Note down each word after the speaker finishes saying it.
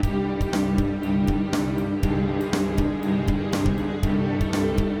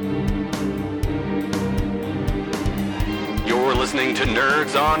listening to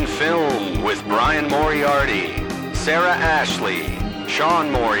Nerds on Film with Brian Moriarty, Sarah Ashley, Sean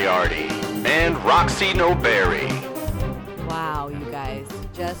Moriarty, and Roxy Noberry. Wow, you guys.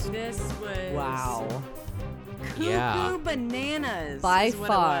 This was Wow. cuckoo bananas. By is what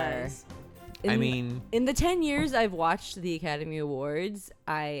far. It was. In the 10 years I've watched the Academy Awards,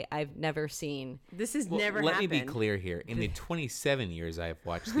 I've never seen. This has Well, never let happened. me be clear here. In the 27 years I've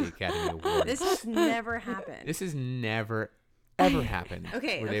watched the Academy Awards, This has never happened. this has never, ever happened.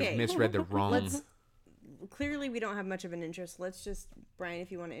 Okay, where okay. they've misread the wrong. Clearly, we don't have much of an intro, so let's just, Brian,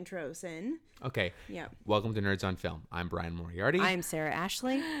 if you want to intro us in. Okay. Yeah. Welcome to Nerds on Film. I'm Brian Moriarty. I'm Sarah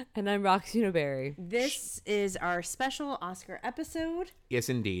Ashley. And I'm Roxy Noberry. This is our special Oscar episode. Yes,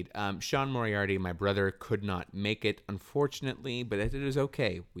 indeed. Sean Moriarty, my brother, could not make it, unfortunately, but it is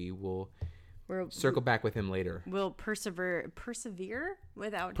okay. We will circle back with him later. We'll persevere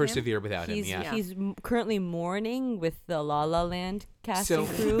without him. Persevere without him, He's yeah. he's currently mourning with the La La Land casting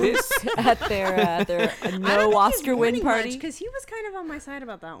So crew this- at their no Oscar win party. Because he was kind of on my side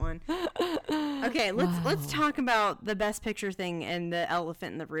about that one. Okay, let's talk about the Best Picture thing and the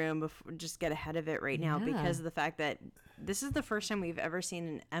elephant in the room. Before, just get ahead of it right now because of the fact that this is the first time we've ever seen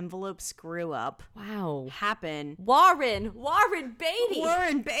an envelope screw up Wow. happen. Warren Beatty.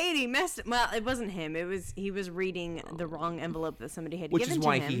 Warren Beatty messed it. Well, it wasn't him. He was reading the wrong envelope that somebody had Which given is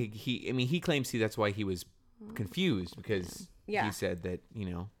why to him. he claims that's why he was confused because Yeah. he said that,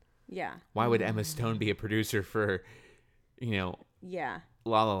 Yeah. why would Emma Stone be a producer for, Yeah.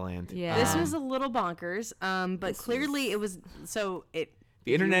 La La Land? Yeah. This was a little bonkers. But clearly it was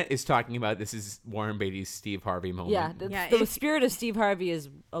The internet is talking about this is Warren Beatty's Steve Harvey moment. Yeah, Yeah, the if- spirit of Steve Harvey is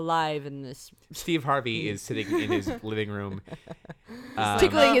alive in this. Steve Harvey is sitting in his living room,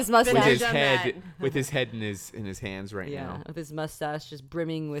 Tickling his mustache. with his Done head that. with his head in his hands right Yeah, now. of his mustache just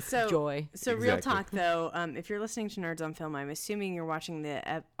brimming with So, joy. So real Exactly. talk though, if you're listening to Nerds on Film, I'm assuming you're watching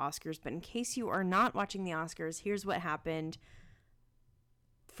the Oscars, but in case you are not watching the Oscars, here's what happened.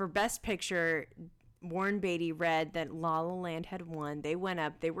 For Best Picture, Warren Beatty read that La La Land had won. They went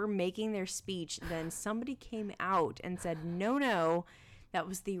up, they were making their speech, then somebody came out and said, no, that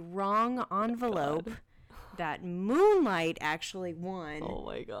was the wrong envelope. That Moonlight actually won. Oh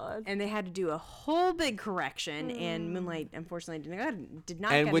my god. And they had to do a whole big correction, and Moonlight unfortunately did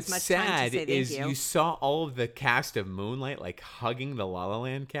not And get what's as much time to sad say thank is you. you saw all of the cast of Moonlight like hugging the La La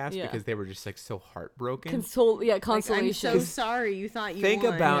Land cast Yeah. because they were just like so heartbroken. Like, I'm Consolation. so sorry you thought you Think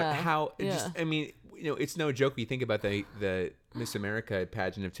won. about Yeah. how Yeah. just I mean, it's no joke. You think about the Miss America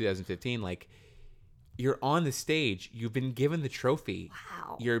pageant of 2015, like you're on the stage, you've been given the trophy.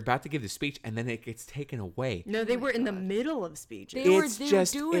 Wow. You're about to give the speech and then it gets taken away. No, they were in the middle of speeches. They were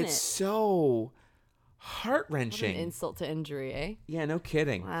It's doing it. so What heart-wrenching. an insult to injury, eh? Yeah, no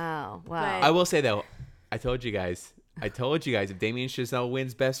kidding. Wow. But- I will say though, I told you guys if Damien Chazelle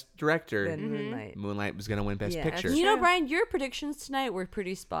wins Best Director, Then Moonlight was gonna win Best Yeah, Picture. that's You know, True. Brian, your predictions tonight were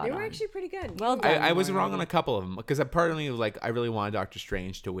pretty spot They on. were actually pretty good. Well done. I was Warren. wrong on a couple of them because I partly was like I really wanted Doctor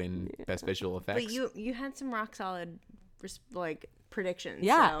Strange to win Best Visual Effects. But you had some rock solid predictions.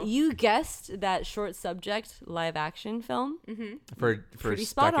 Yeah, so. you guessed that short subject live action film. for Pretty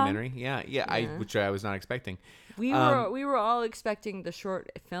spot on. documentary. Yeah, which I was not expecting. We were all expecting the short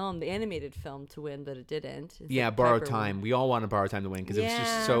film, the animated film, to win, but it didn't. Instead, Yeah, Borrowed Piper won. Time. We all wanted Borrowed Time to win because it was Yeah.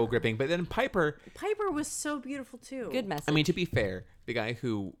 just so gripping. But then Piper, Piper was so beautiful too. Good message. I mean, to be fair, the guy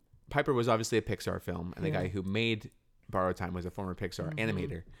who Piper was obviously a Pixar film, and the guy who made Borrowed Time was a former Pixar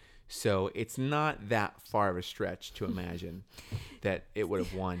animator. So it's not that far of a stretch to imagine that it would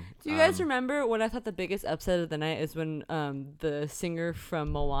have won. Do you guys remember when I thought the biggest upset of the night is when the singer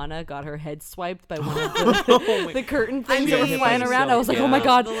from Moana got her head swiped by one of the curtain things that were mean- flying around? I was like, oh my Yeah.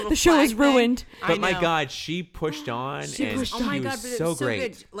 god, The little the show is flag thing. ruined. But my know. God, she pushed on, and pushed she Oh my was god, but so it was so great.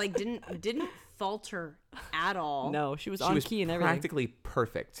 good. Like didn't falter at all. No, she was She on was key and everything. practically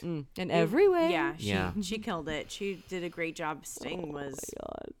perfect. In every way. Yeah, Yeah. she killed it. She did a great job. Sting was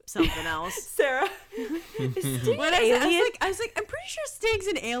God. something else. Sarah. When I was like, I'm pretty sure Sting's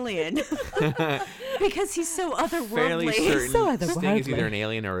an alien because he's so Fairly otherworldly. certain So Sting is otherworldly. either an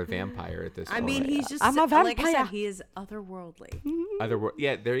alien or a vampire at this I point. mean, he's just I'm a like I vampire. said, he is otherworldly.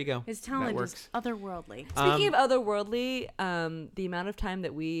 yeah, there you go. His That talent works. is otherworldly. Speaking of otherworldly, the amount of time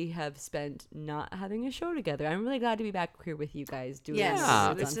that we have spent not having a show together, I'm really glad to be back here with you guys doing Yes. this.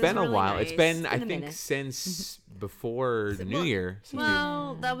 Yeah, this it's is been a really while. nice. It's been, It's I been a think, minute. since before the New Year.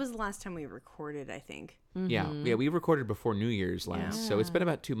 Well, that was the last time we recorded, I think. Yeah, we recorded before New Year's last, so it's been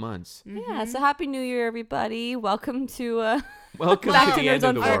about 2 months. Yeah, so Happy New Year, everybody. Welcome to Welcome Back to to the end Nerds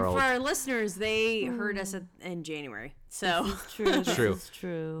of the on For world. our listeners, they heard us in January. So True. True. This is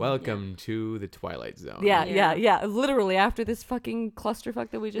true. Welcome to the Twilight Zone. Yeah. Literally, after this fucking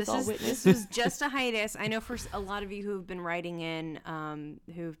clusterfuck that we just all this witnessed. was just a hiatus. I know for a lot of you who have been writing in,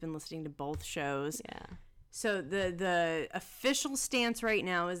 who've been listening to both shows. Yeah. So the official stance right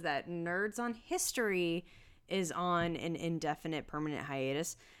now is that Nerds on History is on an indefinite permanent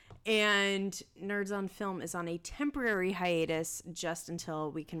hiatus, and Nerds on Film is on a temporary hiatus just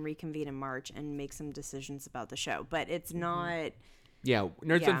until we can reconvene in March and make some decisions about the show. But it's not. Yeah,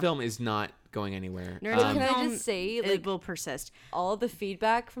 Nerds Yeah. on Film is not going anywhere. Nerds on Can I Film, just say, it like, will persist. all the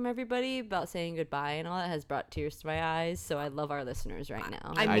feedback from everybody about saying goodbye and all that has brought tears to my eyes. So I love our listeners right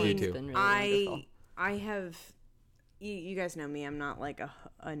now. I do mean, too. It's been really wonderful. I have. You guys know me. I'm not like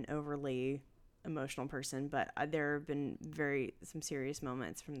an overly emotional person, but there have been some serious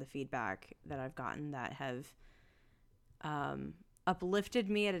moments from the feedback that I've gotten that have uplifted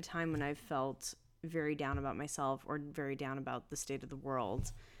me at a time when I've felt very down about myself or very down about the state of the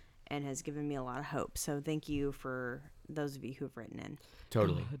world, and has given me a lot of hope. So thank you for those of you who have written in.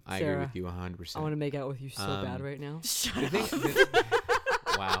 Totally. I agree Sarah, with you 100%. I want to make out with you so bad right now.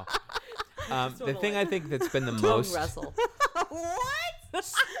 Wow. The thing I think that's been the Don't most... wrestle. What?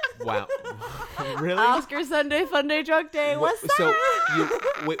 Wow. Really? Oscar Sunday, Fun Day, Drunk Day. What's that? So,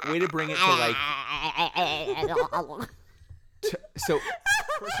 way to bring it to like... So,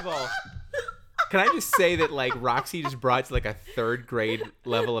 first of all, can I just say that like Roxy just brought to like a 3rd grade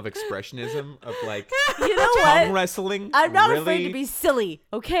level of expressionism of like You know tongue what? wrestling? I'm not Really? afraid to be silly,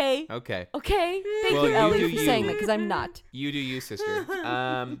 okay? Okay. Okay? Thank Well, you, you Ellie, do for you. saying that, because I'm not. You do you, sister.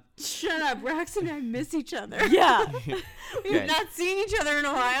 Shut up. Rox and I miss each other. Yeah. We've Okay. not seen each other in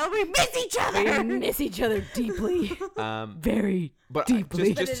a while. We miss each other. We miss each other deeply. Very But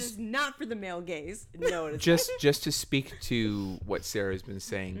deeply. But it is not for the male gaze. No, it is just to speak to what Sarah's been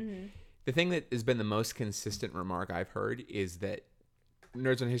saying, the thing that has been the most consistent remark I've heard is that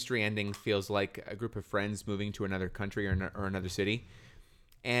Nerds on History ending feels like a group of friends moving to another country or another city,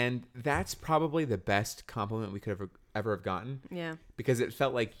 and that's probably the best compliment we could ever have gotten. Yeah. Because it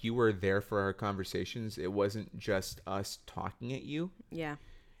felt like you were there for our conversations. It wasn't just us talking at you. Yeah.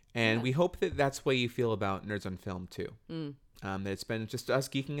 And we hope that that's the way you feel about Nerds on Film too. That it's been just us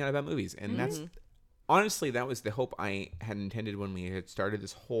geeking out about movies, and that's honestly that was the hope I had intended when we had started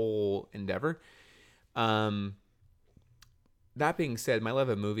this whole endeavor. That being said, my love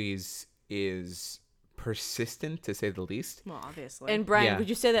of movies is persistent to say the least. Well, obviously. And Brian, Yeah. would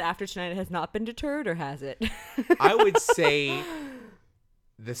you say that after tonight it has not been deterred, or has it? I would say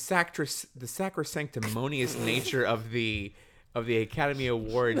the sacrosanctimonious nature of the Academy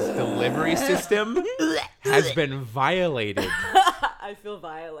Awards delivery system has been violated I feel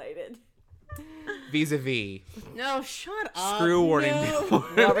violated. vis-a-vis no, shut up. screw warning. No.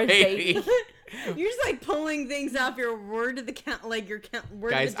 Robert baby. Bates. You're just like pulling things off your word of the count, like your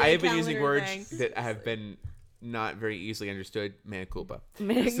word Guys, of the day I have been using calendar words thing. that have been not very easily understood. Mea culpa.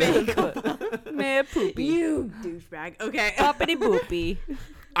 Mea poopy. You douchebag. Okay. Poppity boopy.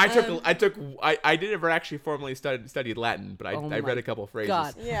 I did never actually formally studied Latin, but I my read a couple phrases.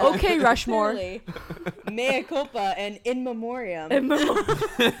 God. Yeah. Okay, Rushmore. Clearly. Mea culpa and in memoriam.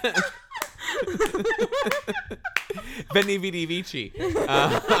 Veni vidi vici.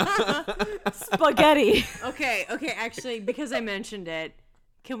 Spaghetti. Okay, actually, because I mentioned it,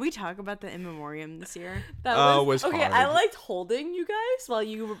 can we talk about the in memoriam this year? That was okay. hard. I liked holding you guys while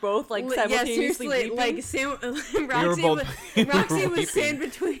you were both like simultaneously weeping. like Roxy, both- we were Roxy both was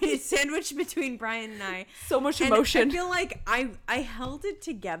weeping. sandwiched between Brian and I. so much And emotion. I feel like I held it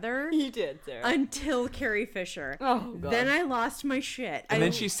together You did, Sarah. until Carrie Fisher. Oh, God. Then I lost my shit. And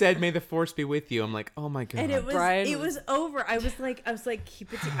then she said, "May the force be with you." I'm like, "Oh my god." And it was Brian was over. I was like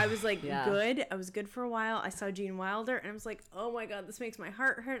keep it. I was like Yeah. good. I was good for a while. I saw Gene Wilder, and I was like, oh my god, this makes my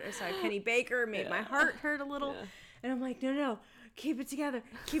heart hurt. I saw Kenny Baker, made my heart hurt a little, and I'm like, no, keep it together,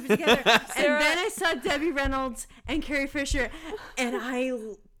 keep it together. And then I saw Debbie Reynolds and Carrie Fisher, and I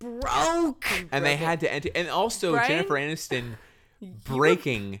broke. And they had to enter, and also Brian? Jennifer Aniston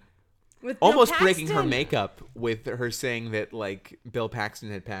breaking. With Bill Almost breaking her Paxton. makeup with her saying that like Bill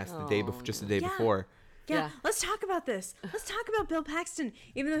Paxton had passed the day before, just the day Yeah. before. Yeah, Yeah. let's talk about this. Let's talk about Bill Paxton,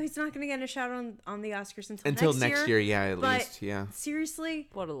 even though he's not going to get a shout on the Oscars Until next year, yeah, at But least, yeah. seriously,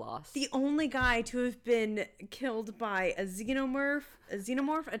 What a loss. the only guy to have been killed by a xenomorph,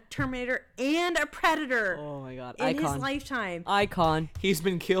 a Terminator, and a Predator Oh my God. in Icon. his lifetime. Icon. He's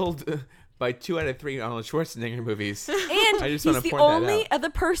been killed by 2 out of 3 Arnold Schwarzenegger movies. And I just he's want to the point that only out. other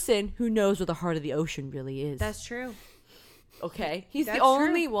person who knows what the heart of the ocean really is. That's true. okay. He's That's the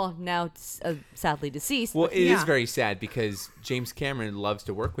only, true. well, now sadly deceased. Well, but it is Yeah. very sad because James Cameron loves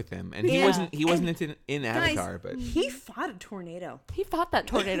to work with him, and he Yeah. wasn't in Guys, Avatar, but he fought a tornado. he fought that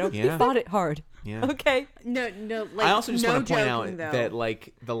tornado. He Yeah. fought it hard. yeah. Okay. No, like I also just no want to point out joking, though. that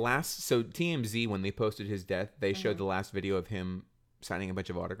like the last, so TMZ when they posted his death, they showed the last video of him signing a bunch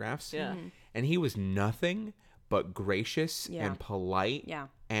of autographs. Yeah. And he was nothing but gracious Yeah. and polite. Yeah.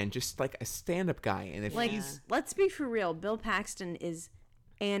 And just like a stand-up guy. And if Like, he's let's be for real. Bill Paxton is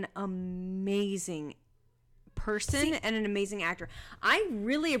an amazing person and an amazing actor. I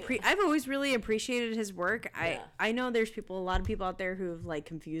really I've always really appreciated his work. I know there's a lot of people out there who've like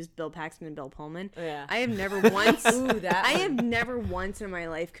confused Bill Paxton and Bill Pullman. Yeah. I have never once that I one. have never once in my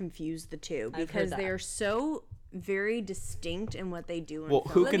life confused the two I've because heard they that. are so very distinct in what they do in well,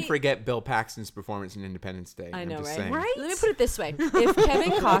 film. who Let can me- forget Bill Paxton's performance in Independence Day? I I'm know, just right? saying. Right? Let me put it this way: if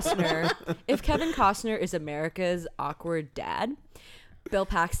Kevin Costner is America's awkward dad, Bill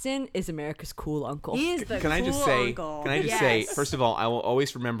Paxton is America's cool uncle. He is the Can I just cool say? uncle. Can I just say? Yes. First of all, I will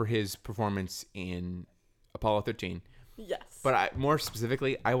always remember his performance in Apollo 13. Yes. But more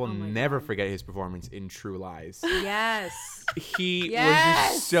specifically, I will never forget his performance in True Lies. Yes. He was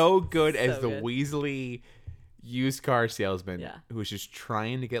Yes! just so good as So the good. Weasley used car salesman Yeah. who was just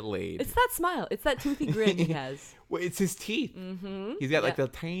trying to get laid. It's that smile. It's that toothy grin he has. Well, it's his teeth. Mm-hmm. He's got like the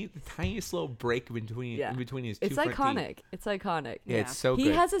tiniest little break in between his two It's front iconic. teeth. It's iconic. Yeah, it's so He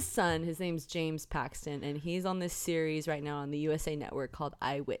good. has a son. His name's James Paxton, and he's on this series right now on the USA Network called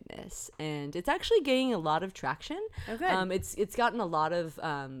Eyewitness, and it's actually gaining a lot of traction. Oh, good. It's gotten a lot of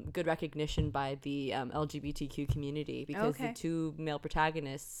good recognition by the LGBTQ community because Okay. the two male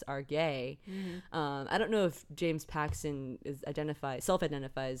protagonists are gay. I don't know if James Paxton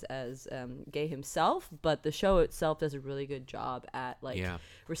self-identifies as gay himself, but the show itself does a really good job at like Yeah.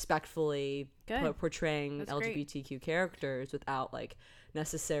 respectfully Good. portraying That's great. LGBTQ characters without like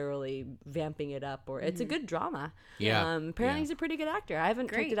necessarily vamping it up, or it's a good drama. Yeah. Apparently Yeah. he's a pretty good actor. I haven't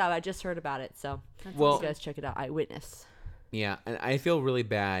checked Great. it out. I just heard about it, so Well- you guys check it out. Eyewitness. Yeah, and I feel really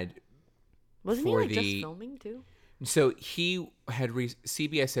bad. Wasn't he For like just the- filming too? So he had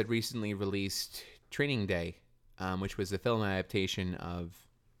CBS had recently released Training Day, which was a film adaptation of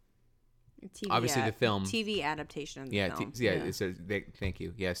obviously the film. TV adaptation of the film. Thank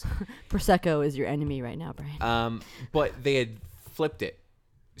you. Yes. Prosecco is your enemy right now, Brian. But they had flipped it.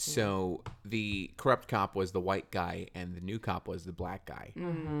 So the corrupt cop was the white guy, and the new cop was the black guy.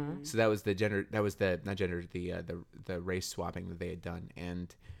 Mm-hmm. So that was the gender. That was the not gender. The race swapping that they had done,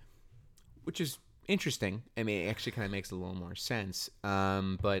 and which is interesting. I mean, it actually kind of makes a little more sense.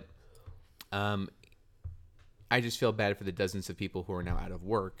 But I just feel bad for the dozens of people who are now out of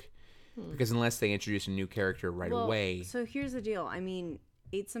work because unless they introduce a new character right away. So here's the deal. I mean,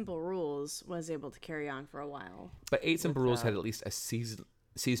 8 Simple Rules was able to carry on for a while. But Eight Simple Rules had at least a season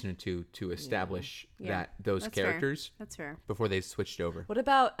or two to establish those That's characters Fair. That's fair. before they switched over. What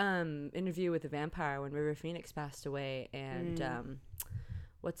about Interview with the Vampire when River Phoenix passed away and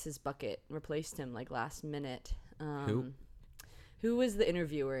what's his bucket replaced him like last minute? Who was the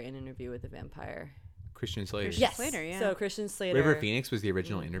interviewer in Interview with the Vampire? Christian Slater. Yes. Slater, yeah. So Christian Slater. River Phoenix was the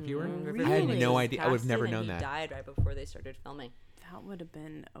original interviewer. River I had Phoenix no was idea. I would have never casted and known he that. died right before they started filming. That would have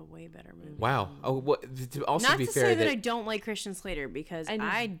been a way better movie. Wow. Oh, to also Not be to fair, say that I don't like Christian Slater because And-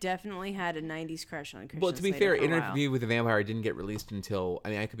 I definitely had a 90s crush on Christian Slater. well, to be fair, for a while. Interview with the Vampire didn't get released until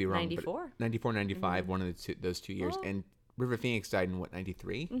I could be wrong. 94? But 94, 95, one of those 2 years, Oh. and River Phoenix died in what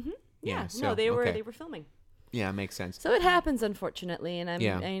 93. Yeah, so, no, they were okay. they were filming. Yeah, it makes sense. So it happens, unfortunately, and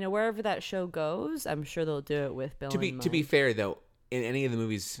Yeah. and, wherever that show goes, I'm sure they'll do it with Bill. To be fair though, in any of the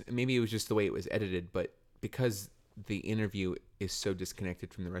movies, maybe it was just the way it was edited, but because the interview is so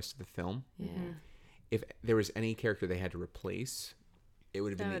disconnected from the rest of the film, if there was any character they had to replace, it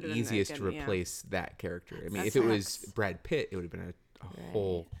would have That been would've the been easiest to good, yeah. replace that character. I mean, That if it was sucks. Brad Pitt, it would have been a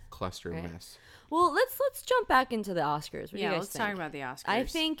whole cluster mess. Well, let's jump back into the Oscars. What do you Yeah, guys let's think? talk about the Oscars. I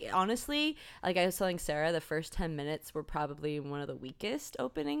think honestly, like I was telling Sarah, the first 10 minutes were probably one of the weakest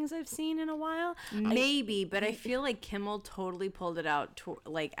openings I've seen in a while. Maybe, but I feel like Kimmel totally pulled it out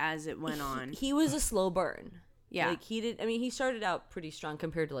like as it went on. He was a slow burn. Yeah. Like he started out pretty strong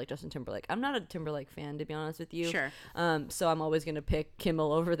compared to like Justin Timberlake. I'm not a Timberlake fan, to be honest with you. Sure. So I'm always gonna pick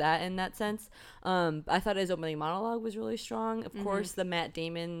Kimmel over that in that sense. I thought his opening monologue was really strong. Of course, the Matt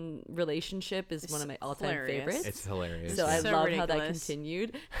Damon relationship is one of my all-time favorites. It's hilarious. So I so love how that ridiculous.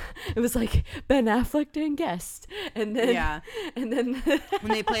 continued. It was like Ben Affleck doing guest, and then and then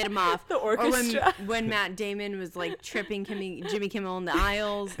when they played him off, the orchestra. or when Matt Damon was like tripping Jimmy Kimmel in the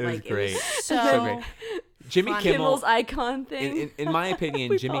aisles. It was like great. It was So great. Jimmy funny. Kimmel, Kimmel's icon thing. in my opinion,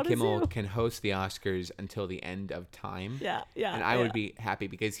 We Jimmy bought a Kimmel zoo. can host the Oscars until the end of time. Yeah. And I would be happy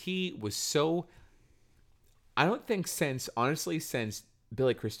because he was so. I don't think since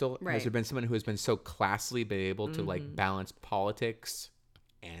Billy Crystal has Right. there been someone who has been so classily been able to like balance politics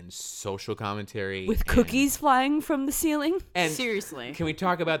and social commentary with and- cookies flying from the ceiling. And seriously. can we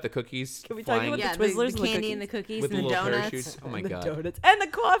talk about the cookies? Can we talk flying about Yeah, the Twizzlers, the and candy and the cookies? cookies with and the the little donuts. parachutes? Oh my And the god! donuts and the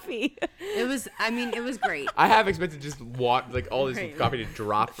coffee. It was. I mean, it was great. I have expected just like all this Right. coffee to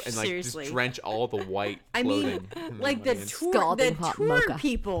drop and like Seriously. just drench all the white I clothing. mean, like the Scalding hot tour mocha.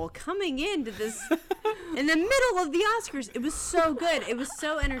 people coming into this in the middle of the Oscars. It was so good. It was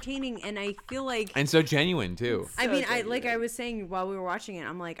so entertaining, and I feel like. and so genuine too. I mean, I genuine. I was saying while we were watching it,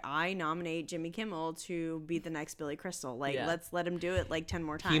 I'm like, I nominate Jimmy Kimmel to be the next Billy Crystal. Like, Yeah. let's let him do it like 10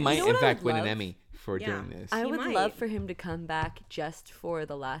 more times. He might, know what in I fact, would win an love? Emmy for Yeah. doing this. I He would might. love for him to come back just for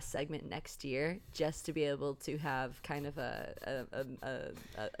the last segment next year, just to be able to have kind of a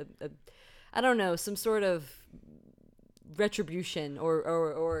I don't know, some sort of retribution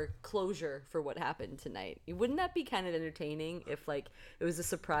or closure for what happened tonight. Wouldn't that be kind of entertaining if like it was a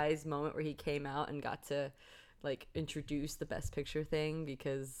surprise moment where he came out and got to like introduce the best picture thing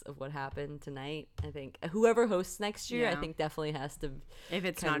because of what happened tonight? I think whoever hosts next year, I Yeah. think definitely has to if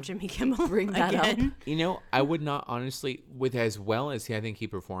it's kind not of Jimmy Kimmel bring that again. up. You know, I would not honestly, with as well as I think he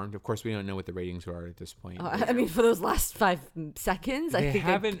performed. Of course, we don't know what the ratings are at this point. I mean, for those last 5 seconds, I They think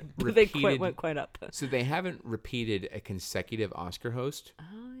haven't they repeated- went quite up. So they haven't repeated a consecutive Oscar host, Oh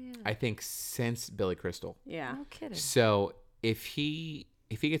yeah, I think, since Billy Crystal. Yeah. no kidding. So if he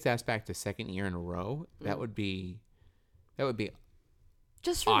gets asked back to second year in a row, that would be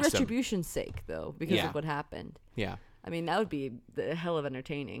Just for awesome. retribution's sake, though, because Yeah. of what happened. yeah. I mean, that would be the hell of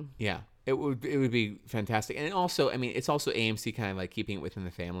entertaining. Yeah, it would be fantastic, and also, I mean, it's also AMC kind of like keeping it within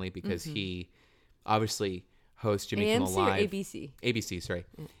the family because he obviously hosts Jimmy Kimmel AMC or Live. ABC? ABC, sorry,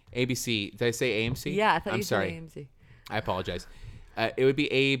 ABC. Did I say AMC? Yeah, I thought I'm you sorry. said AMC. I apologize. It would be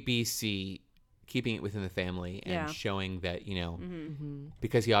ABC keeping it within the family and Yeah. showing that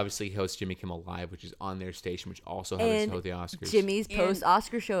because he obviously hosts Jimmy Kimmel Live, which is on their station, which also happens to host the Oscars. Jimmy's And-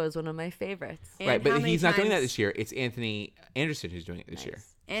 post-Oscar show is one of my favorites. And right, how but many he's not doing that times- this year. It's Anthony Anderson who's doing it this year.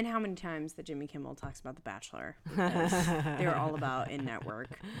 And how many times that Jimmy Kimmel talks about The Bachelor? Because they're all about in network.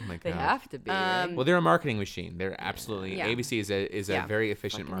 Oh my god. They have to be. right? Well, they're a marketing machine. They're absolutely Yeah. ABC is a Yeah. very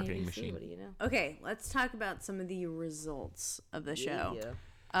efficient Fucking marketing ABC, machine. What do you know? Okay, let's talk about some of the results of the show. Yeah.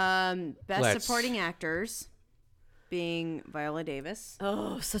 Best Let's. supporting actors being Viola Davis.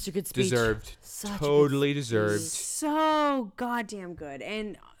 Oh, such a good speech. Deserved. Such a good Totally speech. deserved. So goddamn good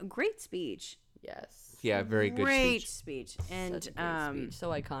and great speech. Yes. Yeah, very good Great speech. speech. And Such a great speech. So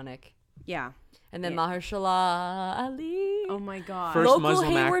iconic. yeah. And then Yeah. Mahershala Ali. Oh my god. First local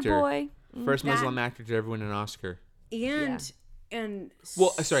Muslim Hayward actor. boy. First That- Muslim actor to ever win an Oscar. And Well,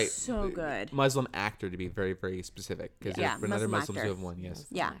 sorry. so good. Muslim actor, to be very, very specific, because Yeah. there are other Muslim Muslims actor. who have won. Yes.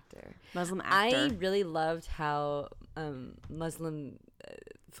 Yeah. Actor. Muslim I actor. really loved how Muslim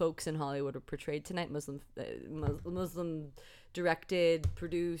folks in Hollywood were portrayed tonight. Muslim directed,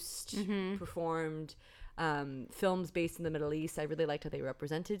 produced, Mm-hmm. performed films based in the Middle East. I really liked how they were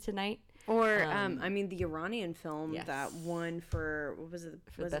represented tonight. Or I mean the Iranian film Yes. that won for what was it?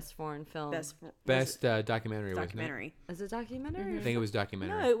 For was the best foreign film. Best documentary, wasn't documentary. Is it a documentary? it? I think it was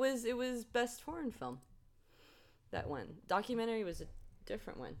documentary. No, it was best foreign film. That one. Documentary was a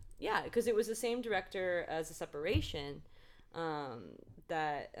different one. Yeah, because it was the same director as A Separation.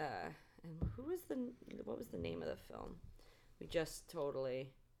 That and what was the name of the film? We just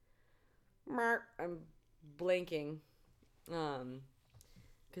totally. I'm blanking.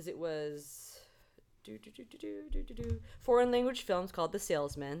 Because it was. Foreign language films called The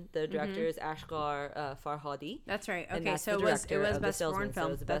Salesman. The director is Ashghar Farhadi. That's right. And Okay, that's so the it was director of The best Salesman, foreign so film.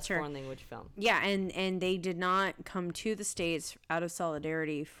 it was the That's best her. foreign language film. Yeah, and they did not come to the States out of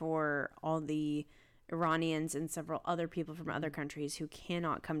solidarity for all the Iranians and several other people from other countries who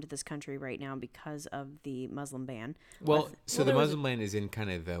cannot come to this country right now because of the Muslim ban. Well, so well, the there was Muslim land is in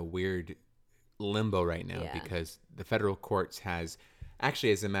kind of the weird limbo right now Yeah. because the federal courts has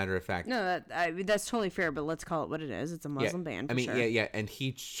actually, as a matter of fact, No, that's totally fair, but let's call it what it is. It's a Muslim ban for I mean, sure. yeah, and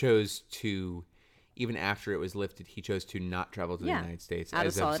he chose to even after it was lifted, he chose to not travel to the Yeah. United States Out of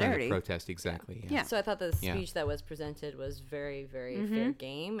as a sign of solidarity. protest. Exactly. Yeah. So I thought the speech that was presented was very, very fair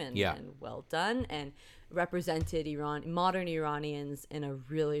game and well done, and represented modern Iranians in a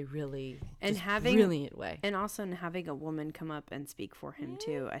really, really brilliant way. And also in having a woman come up and speak for him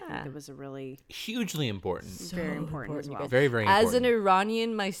too. I think it was a really Hugely important. very important as you well. guys. Very, very As an important.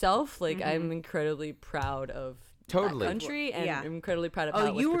 Iranian myself, like I'm incredibly proud of Totally. that country, and Yeah. I'm incredibly proud of Oh, how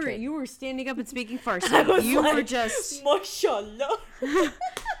it was portrayed. you were standing up and speaking Farsi. You were just Mashallah.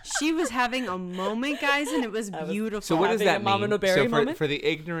 she was having a moment, guys, and it was beautiful. So what does Having that a Mama mean? No Berry So moment? for the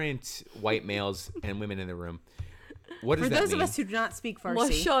ignorant white males and women in the room, what does For that those mean? of us who do not speak Farsi,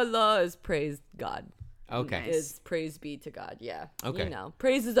 Mashallah is praise God. Okay. Nice. Is praise be to God. Yeah. Okay. You know,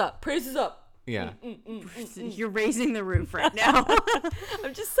 praise is up. Praise is up. Yeah. you're raising the roof right now.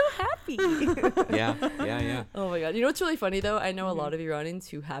 I'm just so happy. Yeah. Oh my god. You know what's really funny though? I know a lot of Iranians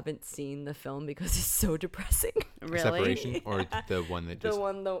who haven't seen the film because it's so depressing. Really? Separation or the one that just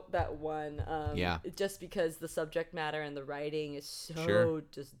That one. Yeah. Just because the subject matter and the writing is so Sure.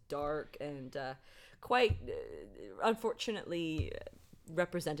 just dark and quite unfortunately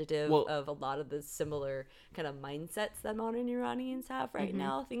representative Well- of a lot of the similar kind of mindsets that modern Iranians have right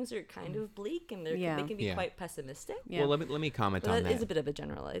now. Things are kind of bleak and Yeah. they can be Yeah. quite pessimistic. Yeah. Well, let me comment But on that is that. a bit of a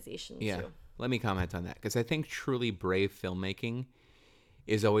generalization Yeah. too. Let me comment on that because I think truly brave filmmaking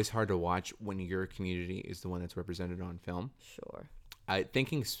is always hard to watch when your community is the one that's represented on film. Sure.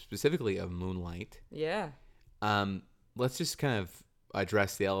 Thinking specifically of Moonlight, Yeah. let's just kind of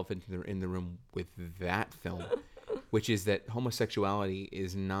address the elephant in the room with that film, which is that homosexuality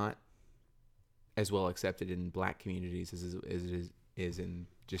is not as well accepted in black communities as it is in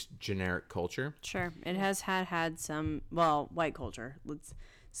just generic culture. Sure. It has had some, white culture.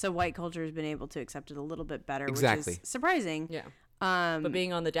 So white culture has been able to accept it a little bit better, Exactly. which is surprising. Yeah. But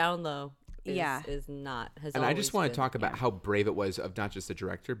being on the down low is, Yeah. is not has And I always just want to been- talk about how brave it was of not just the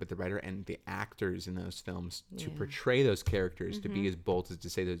director, but the writer and the actors in those films to portray those characters, to be as bold as to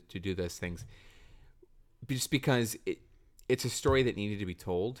say to do those things. Just because it's a story that needed to be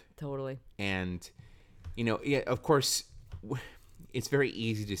told. Totally. And, of course, it's very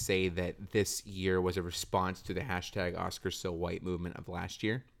easy to say that this year was a response to the hashtag Oscars So White movement of last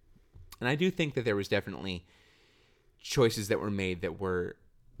year. And I do think that there was definitely choices that were made that were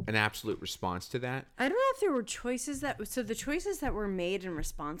an absolute response to that. I don't know if there were choices the choices that were made in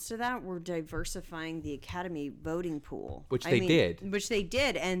response to that were diversifying the Academy voting pool. Which they did. Which they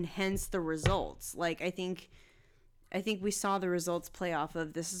did, and hence the results. Like, I think we saw the results play off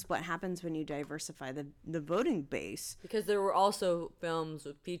of this is what happens when you diversify the voting base. Because there were also films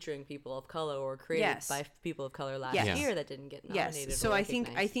featuring people of color or created Yes. by people of color last Yes. year that didn't get nominated. Yes. So or I think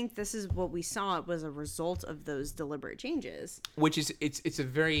recognized. this is what we saw was a result of those deliberate changes. Which is it's a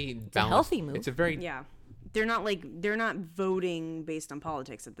very balanced, a healthy move. It's a very Yeah. They're not voting based on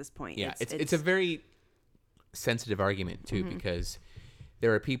politics at this point. Yeah, it's a very sensitive argument too, because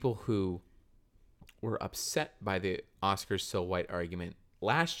there are people who were upset by the Oscars So White argument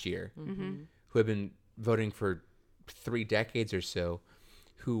last year, who have been voting for 3 decades or so,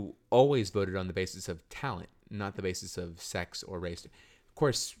 who always voted on the basis of talent, not the basis of sex or race. Of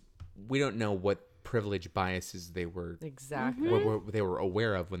course, we don't know what privilege biases they were exactly they were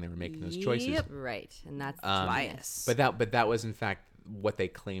aware of when they were making those choices. right, and that's bias. But that was in fact what they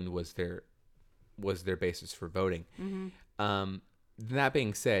claimed was their basis for voting. That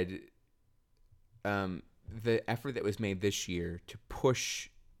being said, the effort that was made this year to push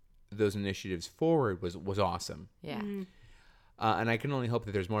those initiatives forward was awesome. Yeah. And I can only hope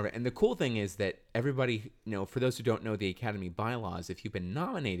that there's more of it. And the cool thing is that everybody, for those who don't know the Academy bylaws, if you've been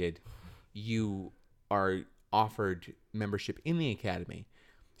nominated, you are offered membership in the Academy.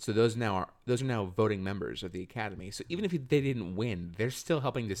 So those are now voting members of the Academy. So even if they didn't win, they're still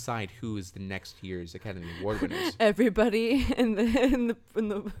helping decide who is the next year's Academy Award winners. Everybody in the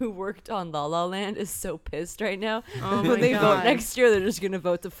who worked on La La Land is so pissed right now. Oh when my they vote God. next year, they're just gonna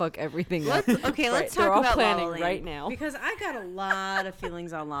vote to fuck everything up. Let's Right, talk they're all about planning La La Land right now. because I got a lot of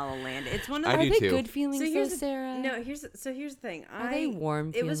feelings on La La Land. It's one of I the do Are they too. good feelings, So though, here's the, Sarah? no, here's the thing. Are they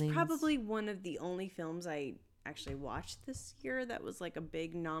warm It was feelings? probably one of the only films I actually watched this year that was like a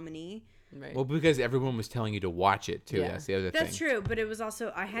big nominee. Right. Well, because everyone was telling you to watch it too. Yeah. That's the other thing. That's true, but it was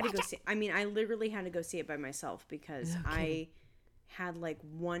also I had to go see. I mean, I literally had to go see it by myself because I had like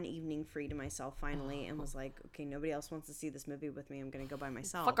one evening free to myself finally, and was like, okay, nobody else wants to see this movie with me. I'm gonna go by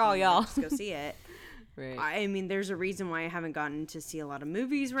myself. Fuck all and y'all. Just go see it. right. I mean, there's a reason why I haven't gotten to see a lot of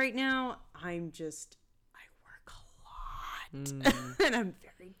movies right now. I work a lot, and I'm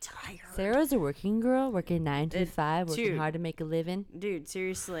very very tired. Sarah's a working girl, working 9 to 5, working dude. hard to make a living. Dude,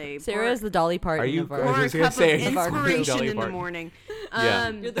 seriously. Sarah's the Dolly Parton Are you- of I our. was Or a just gonna cup say, of of our inspiration Dolly in the Parton. morning. Yeah.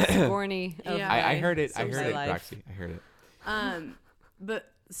 You're the Sigourney of Yeah. I heard it. I Someday heard it, life. Roxy. I heard it.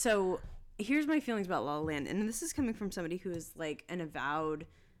 But so here's my feelings about La La Land, and this is coming from somebody who is like an avowed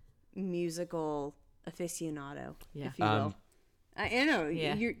musical aficionado, Yeah. if you will. I know,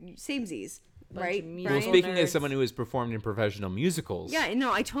 Yeah. you're samesies, Bunch right? of Brian? musical Well, speaking nerds. as someone who has performed in professional musicals. Yeah,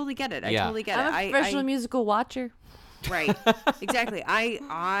 no, I totally get it. I Yeah. totally get I'm it. a professional I, musical watcher. right, exactly.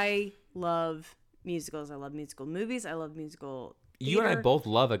 I love musicals. I love musical movies. I love musical. You and I theater. both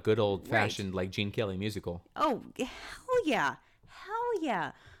love a good old fashioned like Gene Kelly musical. Oh, hell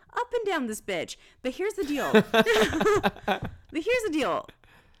yeah. Up and down this bitch. But here's the deal.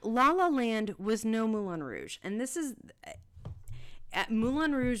 La La Land was no Moulin Rouge. And this is...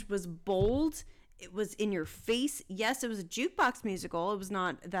 Moulin Rouge was bold. It was in your face. Yes, it was a jukebox musical. It was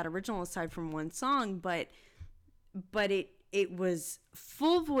not that original aside from one song, but it was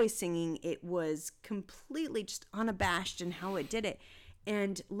full voice singing. It was completely just unabashed in how it did it.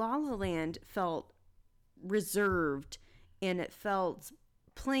 And La La Land felt reserved, and it felt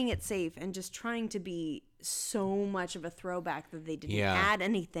playing it safe and just trying to be so much of a throwback that they didn't add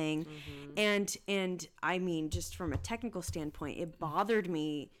anything. And I mean, just from a technical standpoint, it bothered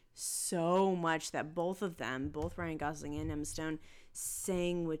me so much that both Ryan Gosling and Emma Stone,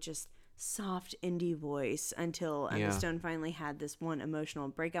 sang with just soft indie voice until Emma Stone finally had this one emotional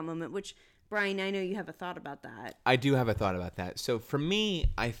breakout moment, which, Brian, I know you have a thought about that. I do have a thought about that. So for me,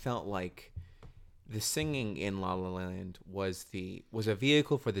 I felt like the singing in La La Land was a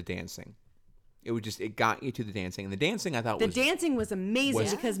vehicle for the dancing. It got you to the dancing, and the dancing I thought The dancing was amazing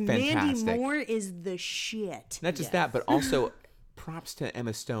was because fantastic. Mandy Moore is the shit. not just that, but also props to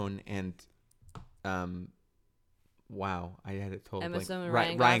Emma Stone and wow, I had a total Emma blank. Stone and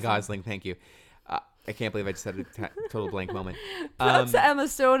Ryan Ryan Gosling, thank you. I can't believe I just had a total blank moment. Props to Emma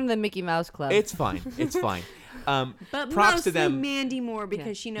Stone and the Mickey Mouse Club. It's fine. It's fine. But props mostly to them. Mandy Moore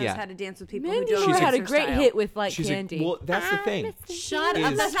because she knows Yeah. how to dance with people Mandy who don't Moore dance had a her great style. hit with like She's Candy. well, that's the thing. Shut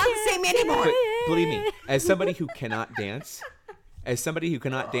up! is- That's not the same Mandy Moore. But believe me, as somebody who cannot dance,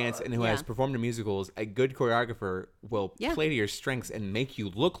 and who has performed in musicals, a good choreographer will play to your strengths and make you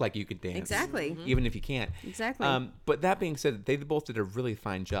look like you could dance. Exactly. Even if you can't. Exactly. But that being said, they both did a really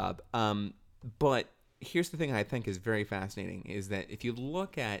fine job. But here's the thing I think is very fascinating is that if you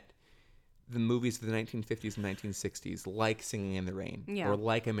look at the movies of the 1950s and 1960s, like Singing in the Rain, or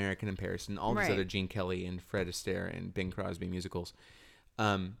like American in Paris, and all these other Gene Kelly and Fred Astaire and Bing Crosby musicals,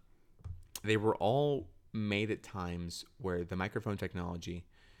 they were all made at times where the microphone technology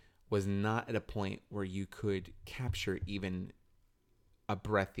was not at a point where you could capture even a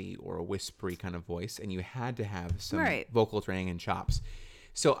breathy or a whispery kind of voice, and you had to have some vocal training and chops.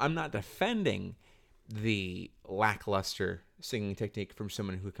 So I'm not defending the lackluster singing technique from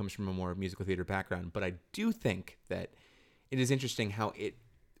someone who comes from a more musical theater background, but I do think that it is interesting how it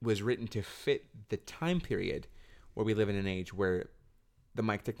was written to fit the time period where we live in an age where the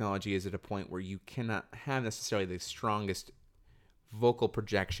mic technology is at a point where you cannot have necessarily the strongest vocal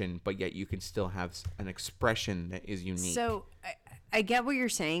projection, but yet you can still have an expression that is unique. So I get what you're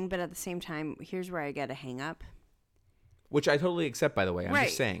saying, but at the same time, here's where I get a hang up. Which I totally accept, by the way. I'm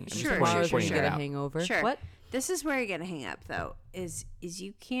just saying. I'm Sure, just pointing, sure, pointing sure. it Get a out. hangover. Sure. What? This is where I get a hang up, though, is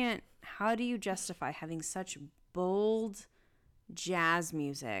you can't... How do you justify having such bold jazz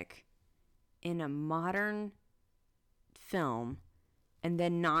music in a modern film and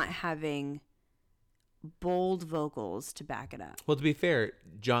then not having bold vocals to back it up? Well, to be fair,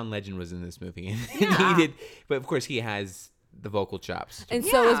 John Legend was in this movie. And Yeah. he did, but of course he has the vocal chops. And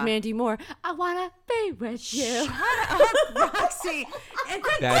so is Yeah. Mandy Moore. I wanna be with you. Shut up, Roxy! And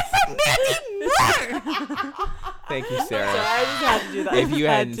That's- Mandy Moore! Thank you, Sarah. I just had to do that. If you I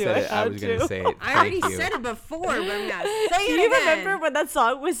had hadn't said it, I had was going to say it. I already Thank you. said it before, but I'm not saying Do it you again. remember when that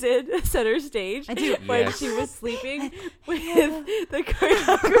song was in center stage? I do. When Yes. she was sleeping with the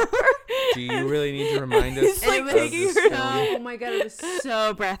choreographer. Do you really need to remind us? It's like And of it taking was this her- so, film? oh my god, it was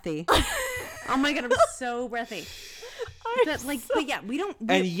so breathy. Oh my god, it was so breathy. But yeah, we don't.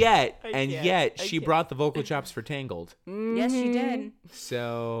 And yet, I she can't. brought the vocal chops for Tangled. Yes, you did.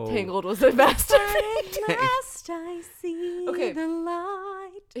 So Tangled was the masterpiece. Last I see Okay. the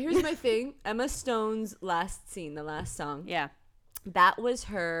light. Here's my thing. Emma Stone's last scene, the last song. Yeah, That was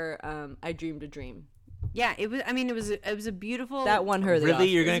her I Dreamed a Dream. yeah. It was. I mean, it was a beautiful. That won her the really,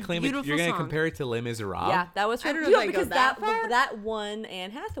 you're Oscar. going to claim it? beautiful You're going to song. compare it to Les Miserables? Yeah, that was her. I don't know if Yeah, I'd go because that far. that won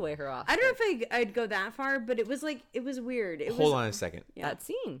Anne Hathaway her Oscar. I don't know if I'd go that far, but it was like it was weird. It Hold was, on a second. Yeah. That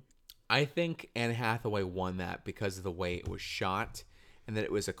scene. I think Anne Hathaway won that because of the way it was shot and that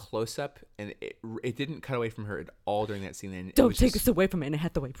it was a close up, and it didn't cut away from her at all during that scene. And Don't take us away from Anne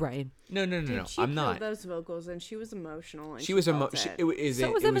Hathaway, Brian. No. Dude, she I'm not. killed those vocals, and she was emotional. And She was felt it was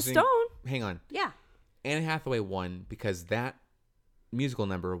So was Emma Stone. Hang on. Yeah. Anne Hathaway won because that musical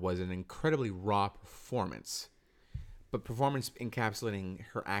number was an incredibly raw performance, but performance encapsulating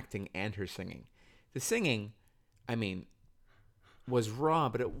her acting and her singing. The singing, I mean, was raw,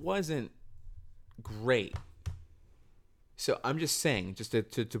 but it wasn't great. So I'm just saying, just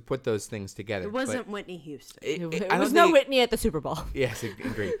to put those things together. It wasn't Whitney Houston. There was no Whitney at the Super Bowl. Yes,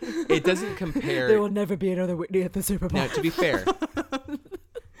 agreed. It doesn't compare. There will never be another Whitney at the Super Bowl. Now, to be fair,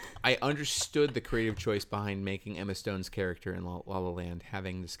 I understood the creative choice behind making Emma Stone's character in La La Land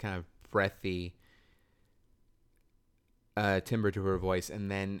having this kind of breathy timbre to her voice, and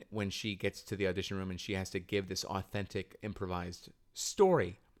then when she gets to the audition room and she has to give this authentic, improvised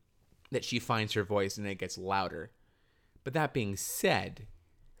story, that she finds her voice and it gets louder. But that being said,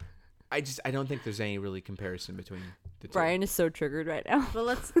 I don't think there's any really comparison between the two. Brian is so triggered right now.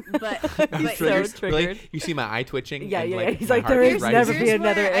 But I'm but triggered. so triggered. Really? You see my eye twitching? Yeah, and, yeah, like, he's my like, heart there is is rising? never be here's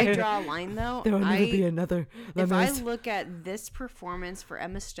another where I Anne. draw a line, though. There will never be another. If I Lemons. look at this performance for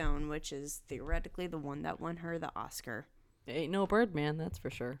Emma Stone, which is theoretically the one that won her the Oscar, Ain't no Birdman, that's for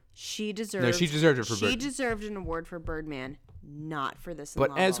sure. she deserved. No, she deserved it for She Bird. deserved an award for Birdman, not for this. in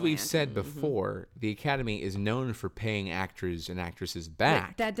But La as La we've Land. said before, the Academy is known for paying actors and actresses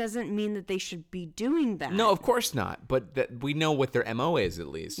back. But that doesn't mean that they should be doing that. No, of course not. But that we know what their MO is at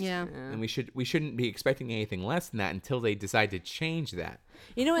least. Yeah. And we shouldn't be expecting anything less than that until they decide to change that.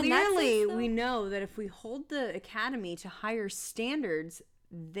 You know, in that Clearly, sense, though, we know that if we hold the Academy to higher standards,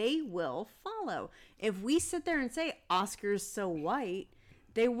 they will follow. If we sit there and say Oscars so white,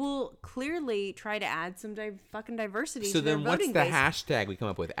 they will clearly try to add some fucking diversity So to their then what's voting the base. hashtag we come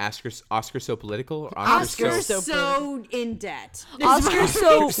up with? Oscar so political? Or Oscars so so in debt. Oscar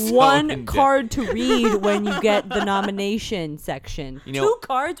so So one in depth. card to read when you get the nomination section. You know, Two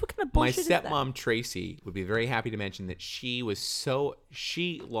cards? What kind of My bullshit is that? stepmom Tracy would be very happy to mention that she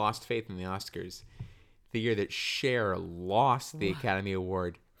lost faith in the Oscars the year that Cher lost the Academy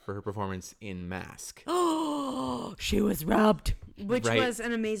Award for her performance in Mask. Oh, she was robbed. Which Right. was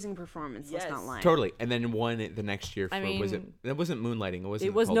an amazing performance, let's Yes. not lie. Totally, and then won it the next year for I was it? mean, It wasn't Moonlighting.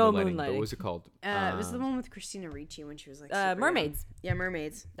 It was called no But Moonlighting. what was it called? It was the one with Christina Ricci when she was like super young. Mermaids. Yeah,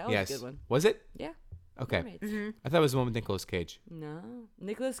 Mermaids. That was Yes. a good one. Was it? Yeah. Okay. Mermaids. I thought it was the one with Nicolas Cage. No.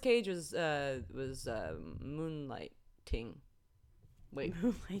 Nicolas Cage was moonlighting. Wait.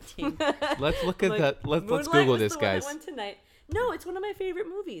 Moonlighting. Let's look at Like, that. Let's Moonlight Google was this, the one that guys. won tonight. No, it's one of my favorite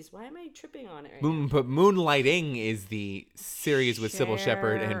movies. Why am I tripping on it right now? But Moonlighting is the series with Sybil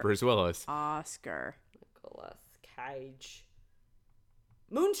Shepherd and Cher. Bruce Willis. Oscar. Nicolas Cage.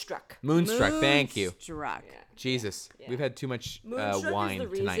 Moonstruck. Moonstruck. Thank you. Moonstruck. Yeah. Jesus, Yeah. we've had too much Moonstruck is wine the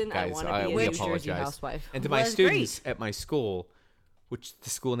tonight, reason I guys. wanna be a We New Jersey apologize. housewife. And to my Was students at my school, which the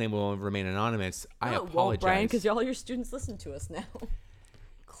school name will remain anonymous, I Oh, well, apologize. Brian, because all your students listen to us now.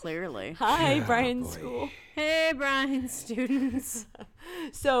 Clearly. Hi, Brian's boy. school. Hey, Brian, students.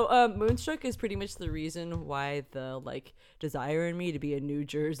 So, Moonstruck is pretty much the reason why the desire in me to be a New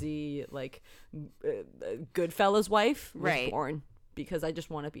Jersey Goodfellas wife was Right. born, because I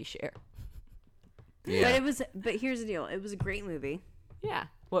just want to be Cher. Yeah. But here's the deal. It was a great movie. Yeah.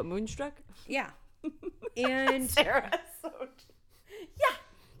 What, Moonstruck? Yeah. And Sarah.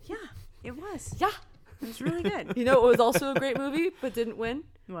 yeah, it was. Yeah. It was really good. You know what was also a great movie but didn't win?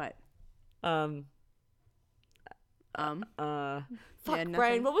 What? Fuck, Yeah, Brian,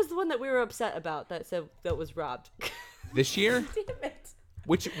 nothing. what was the one that we were upset about that said that was robbed? This year, Damn it.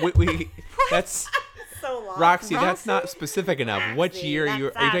 which we that's So long. Roxy. That's not specific enough. What year are you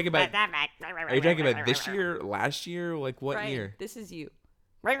talking about? Are you talking about this year, last year, like what Brian, year? this is you.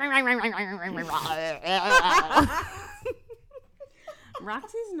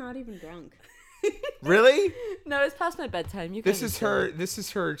 Roxy's not even drunk. Really? No, it's past my bedtime. You This guys is are her. silly. This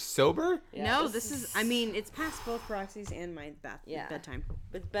is her sober. Yeah, No, this is. I mean, it's past both Roxy's and my Yeah. bedtime.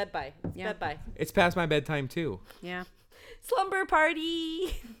 It's bed bye. It's Yeah. bed bye. It's past my bedtime too. Yeah, Slumber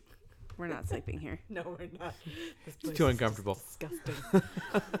party. we're not sleeping here. No, we're not. This It's place too is uncomfortable. disgusting.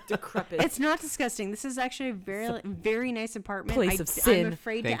 Decrepit. It's not disgusting. This is actually a very nice apartment. place of sin. I'm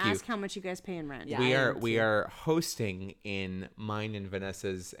afraid Thank to you. ask how much you guys pay in rent. Yeah. we I are am we too. are hosting in mine and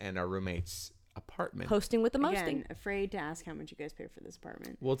Vanessa's and our roommate's apartment. hosting with the mosting. Again, afraid to ask how much you guys pay for this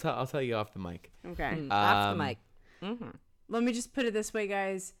apartment. I'll tell you off the mic. Okay. Off the mic. Let me just put it this way,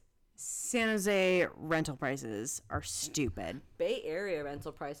 guys. San Jose rental prices are stupid. Bay Area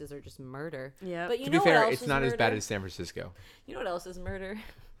rental prices are just murder. Yep. But you To know be fair, what else it's is not as bad murder? as San Francisco. You know what else is murder?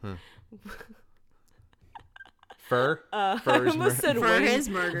 Furr's almost said For Wayne. his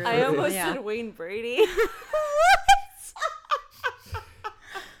murder. I almost Yeah. said Wayne Brady.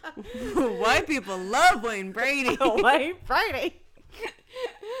 White people love Wayne Brady. Wayne Brady.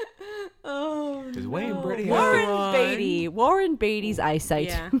 Oh, Does Wayne Brady have Warren Beatty. Warren Beatty's eyesight.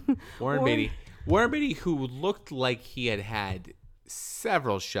 Yeah. Warren Beatty. Warren Beatty, who looked like he had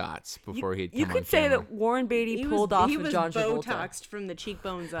several shots before he'd come You on could say camera. that Warren Beatty He pulled was, off he of was John Travolta. Botoxed from the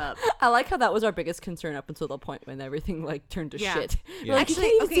cheekbones up. I like how that was our biggest concern up until the point when everything like turned to Yeah. shit. Yeah. Like, Actually,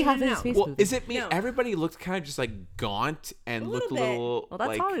 you can't even okay, see half no, of his no. face Well, moving. is it me? No. Everybody looked kind of just like gaunt and looked a little bit. little. Well, that's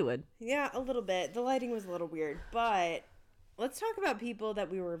like, Hollywood. Yeah, a little bit. The lighting was a little weird, but let's talk about people that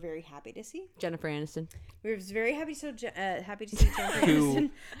we were very happy to see. Jennifer Aniston. We were very happy to happy to see Jennifer Who-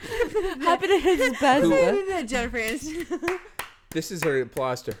 Aniston. Happy to hit his best. Jennifer Aniston. This is her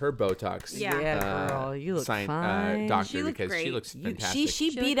applause to her Botox. Yeah. Yeah, girl, you look fine. Doctor, She looked because she great. looks You- fantastic. she She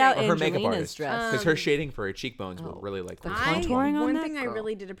beat looked out great. Or her makeup Angelina's artist. dress. Because her shading for her cheekbones were Oh, really like the that. contouring on One that thing I girl.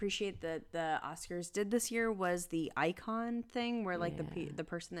 really did appreciate that the Oscars did this year was the icon thing, where like the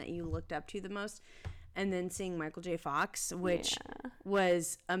person that you looked up to the most, and then seeing Michael J. Fox, which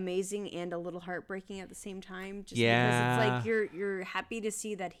was amazing and a little heartbreaking at the same time. Just Yeah. because it's like you're happy to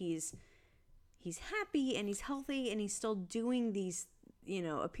see that he's happy and he's healthy and he's still doing these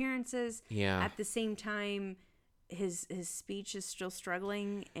appearances. Yeah. At the same time, his speech is still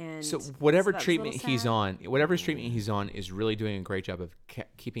struggling, and So whatever that's a treatment little he's sad. on, whatever treatment he's on is really doing a great job of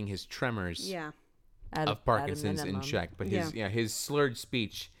keeping his tremors Yeah. of Parkinson's in check. But his slurred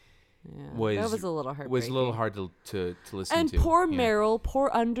speech was that was a little was a little heartbreaking. hard to listen And to. poor Yeah. Meryl,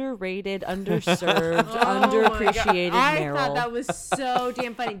 poor underrated, underserved, underappreciated I Meryl. thought that was so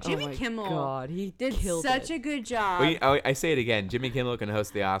damn funny. Oh Jimmy my Kimmel God, he did killed such it. a good job. I say it again. Jimmy Kimmel can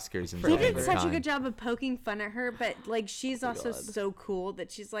host the Oscars. He did every such a time. good job of poking fun at her, but like she's also so cool that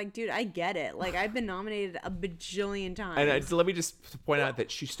she's like, dude, I get it. Like I've been nominated a bajillion times. And let me just point out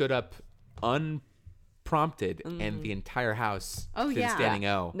that she stood up unprompted, and the entire house did yeah. a standing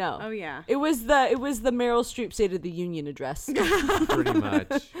O. No. Oh, yeah. It was the Meryl Streep State of the Union address Pretty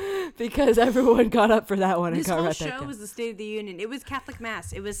much. because everyone got up for that one and This got whole right back show down. was the State of the Union. It was Catholic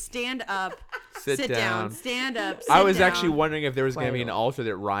Mass. It was stand up, Sit down. stand up. I sit was actually down. wondering if there was going to be an Vital. altar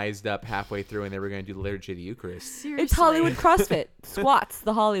that rised up halfway through and they were going to do the liturgy of the Eucharist. Seriously. It's Hollywood CrossFit squats,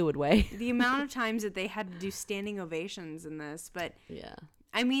 the Hollywood way. The amount of times that they had to do standing ovations in this, but Yeah,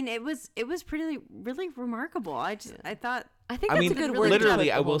 I mean, it was really remarkable. I thought I think I that's mean, a good really word. to put literally,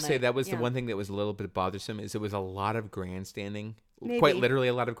 the I whole will say night. that was the Yeah. one thing that was a little bit bothersome is it was a lot of grandstanding. Maybe. Quite literally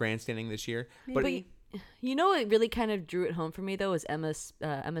a lot of grandstanding this year. But maybe. You know what really kind of drew it home for me though was Emma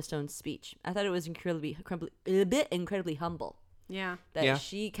Stone's speech. I thought it was incredibly humble. Yeah. That Yeah.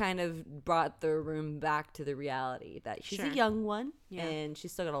 she kind of brought the room back to the reality that she's Sure. a young one Yeah. and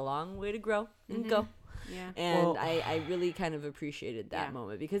she's still got a long way to grow and go. Yeah. And Well- I really kind of appreciated that Yeah.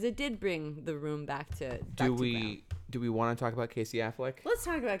 moment because it did bring the room back to do ground. we want to talk about Casey Affleck? Let's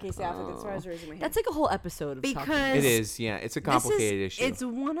talk about Casey Affleck as far as raising my hand. That's like a whole episode of talking about Because It is, yeah. It's a complicated issue. It's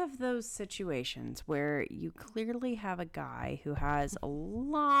one of those situations where you clearly have a guy who has a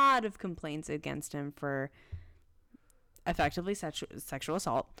lot of complaints against him for effectively sexual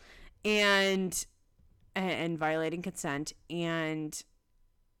assault and violating consent, and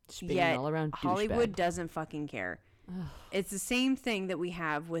just being yet an all-around Hollywood douchebag. doesn't fucking care. It's the same thing that we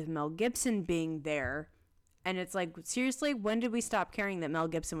have with Mel Gibson being there, and it's like, seriously, when did we stop caring that Mel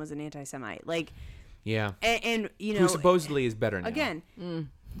Gibson was an anti-Semite? Like, yeah. and you know, Who supposedly is better now. again,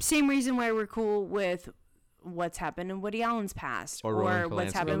 same reason why we're cool with what's happened in Woody Allen's past, Or or Roman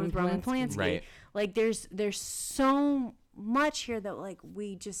what's Polanski. happened with Roman Roman Polanski. Right. Like, there's so much here that like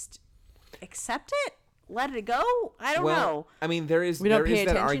we just accept it, let it go. I don't know. I mean, there is We don't there pay is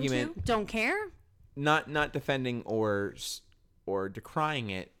that attention argument, Don't care. not defending or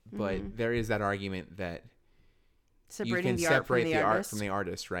decrying it, but Mm-hmm. there is that argument that you Separating can the art from separate the art artist. from the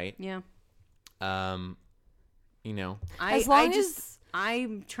artist, right? Yeah. You know, As long as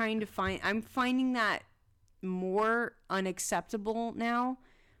I'm trying to I'm finding that more unacceptable now,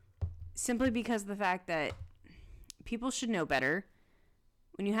 simply because of the fact that people should know better.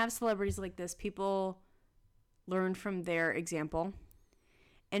 When you have celebrities like this, people learn from their example.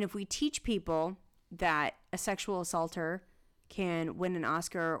 And if we teach people that a sexual assaulter can win an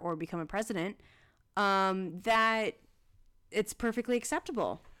Oscar or become a president, that it's perfectly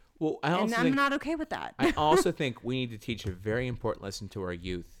acceptable. well, I also And I'm think, not okay with that. I also think we need to teach a very important lesson to our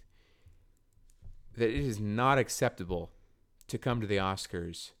youth that it is not acceptable to come to the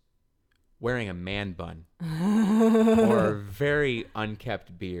Oscars wearing a man bun or a very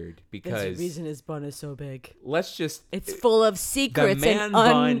unkept beard, there's because a reason his bun is so big. let's just It's full of secrets man and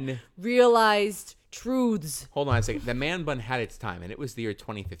bun- unrealized truths. Hold on a second. The man bun had its time, and it was the year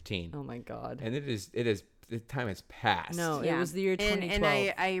 2015. Oh my God. And it is the time has passed. No, it was the year 2012.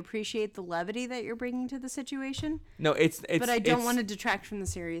 And I appreciate the levity that you're bringing to the situation. No, it's but I don't want to detract from the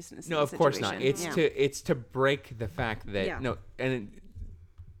seriousness. No, of of course not. It's yeah. it's to break the fact that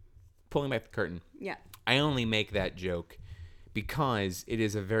pulling back the curtain. Yeah. I only make that joke because it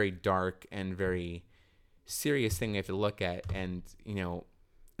is a very dark and very serious thing we have to look at, and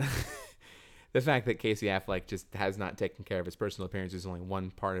the fact that Casey Affleck just has not taken care of his personal appearance is only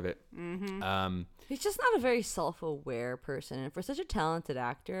one part of it. Mm-hmm. He's just not a very self-aware person, and for such a talented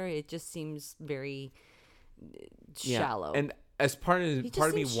actor, it just seems very shallow. And as part of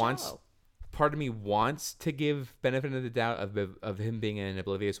me wants to give benefit of the doubt of him being an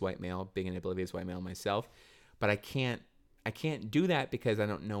oblivious white male, myself, but I can't do that because I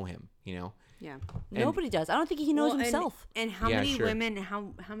don't know him. Yeah. Nobody does. I don't think he knows himself. And how many women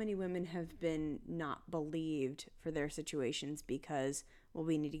how many women have been not believed for their situations because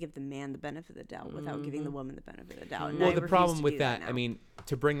we need to give the man the benefit of the doubt without giving the woman the benefit of the doubt. Well, the problem with that, I mean,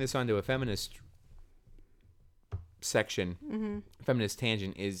 to bring this onto a feminist section, feminist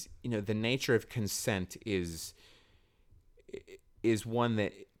tangent, is the nature of consent is one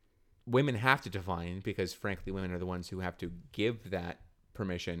that women have to define, because frankly women are the ones who have to give that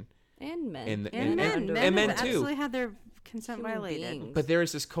permission. And men. And men too. Absolutely had their consent Human violated. beings. But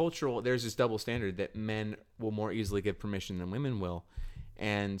there's this double standard that men will more easily give permission than women will.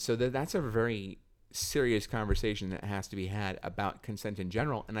 And so that's a very serious conversation that has to be had about consent in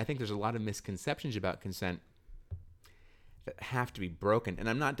general. And I think there's a lot of misconceptions about consent that have to be broken. And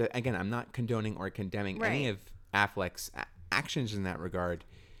I'm not condoning or condemning any of Affleck's actions in that regard.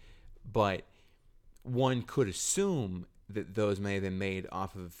 But one could assume that those may have been made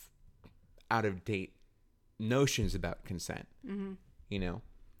off of out-of-date notions about consent.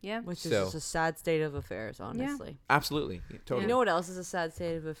 Yeah. Which is just a sad state of affairs, honestly. Absolutely. Totally. You know what else is a sad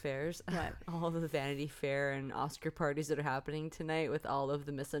state of affairs? What? All of the Vanity Fair and Oscar parties that are happening tonight with all of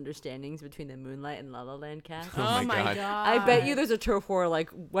the misunderstandings between the Moonlight and La La Land cast. Oh my God. I bet you there's a turf war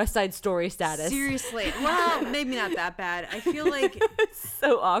like West Side Story status. Seriously. Well, maybe not that bad. I feel like It's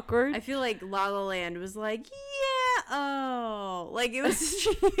so awkward. I feel like La La Land was like, like it was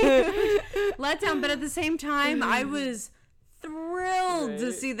let down, but at the same time I was thrilled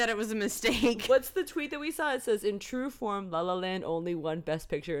to see that it was a mistake. What's the tweet that we saw? It says, in true form, La La Land only won Best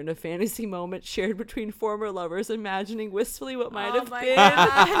Picture in a fantasy moment shared between former lovers, imagining wistfully what might have been.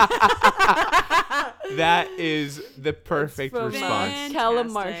 That is the perfect From, response.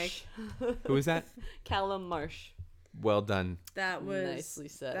 Callum Marsh. Who is that? Callum Marsh. Well done. That was Nicely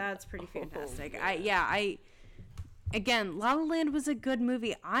said. That's pretty fantastic. Again, La La Land was a good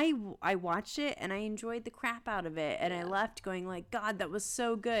movie. I watched it and I enjoyed the crap out of it, and I left going like, God, that was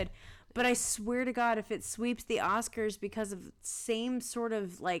so good. But I swear to God, if it sweeps the Oscars because of same sort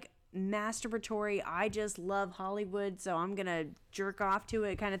of like masturbatory, I just love Hollywood, so I'm gonna jerk off to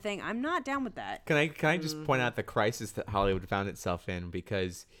it kind of thing, I'm not down with that. Can I just point out the crisis that Hollywood found itself in?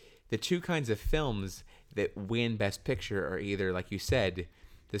 Because the two kinds of films that win Best Picture are either, like you said,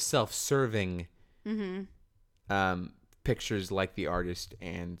 the self-serving pictures like The Artist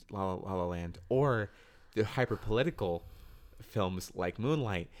and La La Land, or the hyper-political films like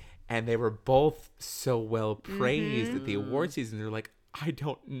Moonlight. And they were both so well praised at the award season. They're like, I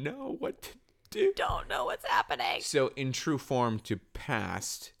don't know what to do. Don't know what's happening. So in true form to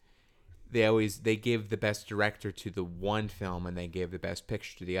past, they give the best director to the one film and they gave the best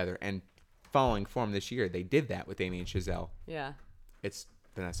picture to the other. And following form this year, they did that with Amy and Chazelle. Yeah. It's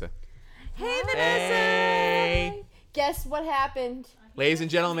Vanessa. Hey, Vanessa. Hey. Guess what happened? Ladies and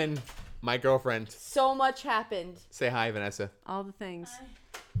gentlemen, my girlfriend. So much happened. Say hi, Vanessa. All the things.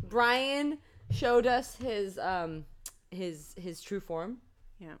 Brian showed us his true form.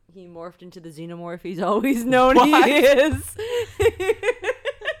 Yeah. He morphed into the xenomorph he's always known he is.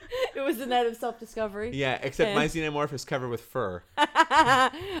 It was the night of self-discovery. Yeah, except my xenomorph is covered with fur.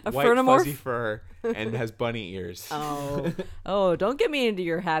 A White furnomorph? fuzzy fur and has bunny ears. Oh, don't get me into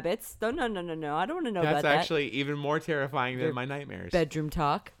your habits. No. I don't want to know about that. That's actually even more terrifying than my nightmares. Bedroom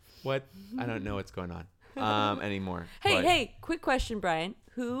talk. What? I don't know what's going on anymore. Hey, quick question, Brian.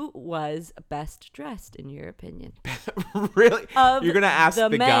 Who was best dressed in your opinion? Really? You're going to ask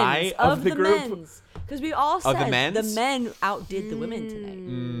the guy of the group? Because we all said the the men outdid the women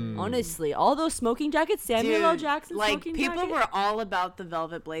tonight. Honestly, all those smoking jackets, Samuel L. Jackson smoking people jacket. were all about the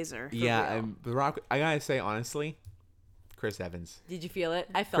velvet blazer. Yeah, The Rock. I gotta say honestly, Chris Evans. Did you feel it?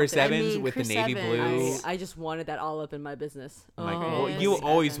 I felt Chris it. Evans with the navy blue. I just wanted that all up in my business. Well, you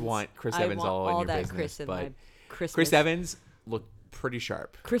always want Chris Evans all in your business, but Chris Evans looked pretty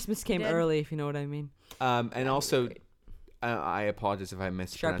sharp. Christmas came did. early, if you know what I mean. And also, I apologize if I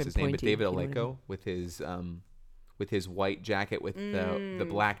mispronounced his name, but pointy, David you know what I Aleko with his white jacket with the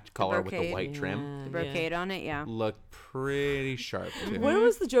black collar with the brocade. white trim The brocade on it, yeah. looked pretty sharp too. What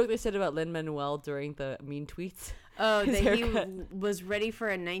was the joke they said about Lin-Manuel during the mean tweets? Oh, His that he haircut. was ready for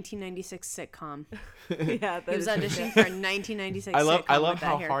a 1996 sitcom. Yeah, He was auditioning for a 1996 I sitcom. love with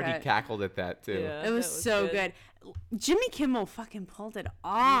how that hard he haircut. cackled at that too. Yeah, It was that so good. Jimmy Kimmel fucking pulled it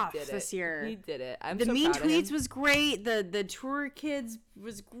off this year. He did it. I'm The so mean proud of him. tweets was great. The tour kids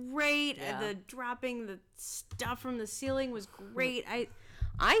was great. Yeah. The dropping the stuff from the ceiling was great.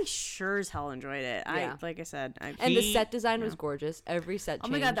 I sure as hell enjoyed it. Yeah. Like I said, And the set design was gorgeous. Every set oh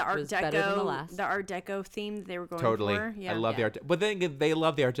change my god, the Art was better than the Deco, last. the Art Deco theme they were going Totally. for. Yeah. I love the art. But then again, they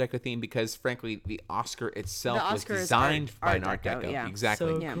love the Art Deco theme because, frankly, the Oscar itself The was Oscar is designed by Art an Art Deco, Deco. yeah. Exactly.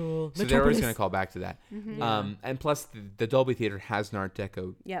 So Yeah. cool. So they're always going Metropolis. to call back to that. Mm-hmm. And plus, the Dolby Theater has an Art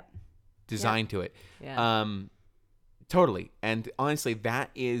Deco Yep. design to it. Yeah. Totally. And honestly, that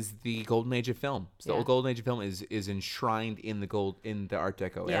is the golden age of film. So Yeah. the golden age of film is enshrined in the Art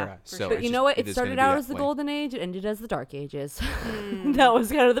Deco Yeah, era. for So sure. But it's you just- know what? It is gonna started be out that as the way. golden age, it ended as the dark ages. That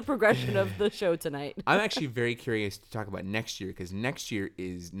was kind of the progression of the show tonight. I'm actually very curious to talk about next year because next year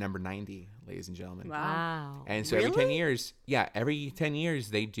is number 90, ladies and gentlemen. Wow. And so every 10 Really? years, every 10 years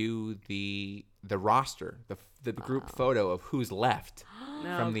they do the roster, the group photo of who's left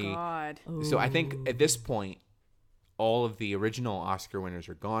from the. God. So I think at this point, all of the original Oscar winners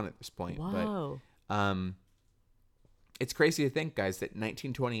are gone at this point. Whoa. But it's crazy to think, guys, that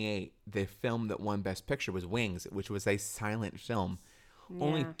 1928, the film that won Best Picture was Wings, which was a silent film.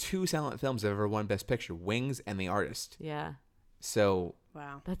 Only Yeah. 2 silent films have ever won Best Picture: Wings and The Artist. Yeah. So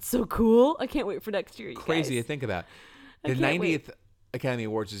Wow. That's so cool. I can't wait for next year. You crazy guys. to think about. I The can't 90th wait. Academy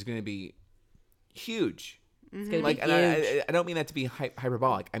Awards is going to be huge. It's gonna Like, be and huge. I don't mean that to be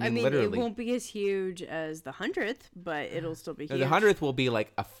hyperbolic. I mean, it literally. won't be as huge as the 100th, but it'll still be No, huge. the 100th will be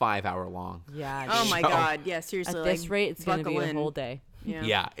like a 5-hour long. Yeah. Oh dude. my show. god, yeah, seriously. At like, this rate, it's gonna be buckle a in. whole day.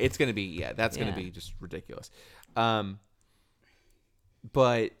 Yeah. It's going to be, that's going Yeah. to be just ridiculous.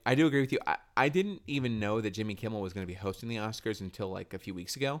 But I do agree with you. I didn't even know that Jimmy Kimmel was going to be hosting the Oscars until like a few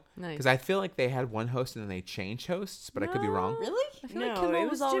weeks ago. Nice. Because I feel like they had one host and then they changed hosts, but I could be wrong. Really? I feel like Kimmel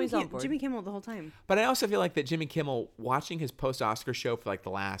was always on board. Jimmy Kimmel the whole time. But I also feel like that Jimmy Kimmel, watching his post-Oscar show for like the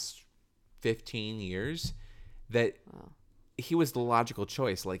last 15 years, that he was the logical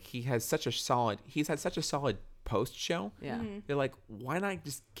choice. Like he's had such a solid post show. Yeah. They're like, why not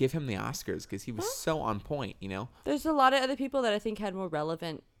just give him the Oscars? Because he was so on point, you know? There's a lot of other people that I think had more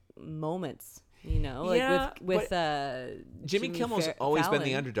relevant moments. You know, like Yeah, with Jimmy Kimmel's always been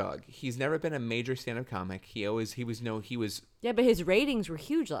the Fallon. underdog. He's never been a major stand-up comic. He was Yeah, but his ratings were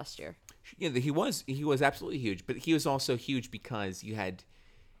huge last year. yeah, he was absolutely huge, but he was also huge because you had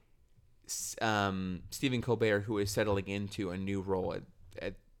Stephen Colbert, who was settling into a new role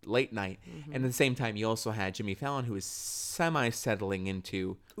at late night, and at the same time you also had Jimmy Fallon, who was semi-settling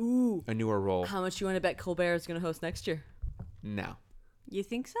into a newer role. How much you want to bet Colbert is going to host next year? No, You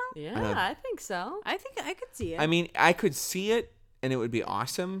think so? Yeah, I think so. I think I could see it. I mean I could see it, and it would be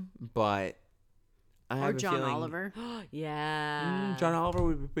awesome, but I have or a John feeling- Oliver. Yeah. John Oliver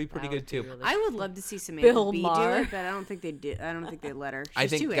would be pretty That would good be too. really I would love to see Samantha Bill Bee Maher. do it, but I don't think they did. I don't think they let her. She's I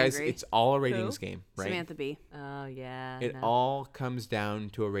think, too guys, angry. it's all a ratings game, right? Samantha Bee. Oh yeah. It no. all comes down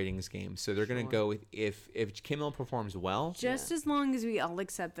to a ratings game. So they're going to go with if Kimmel performs well. Just as long as we all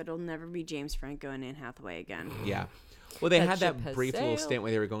accept that it'll never be James Franco and Anne Hathaway again. Yeah. Well, they That had ship that has brief little sailed. stint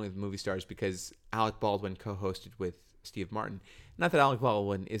where they were going with movie stars because Alec Baldwin co-hosted with Steve Martin. Not that Alec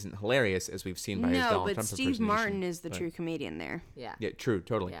Baldwin isn't hilarious, as we've seen by his No, Donald but Trump Steve impersonation, Martin is the but- true comedian there. Yeah. Yeah, true,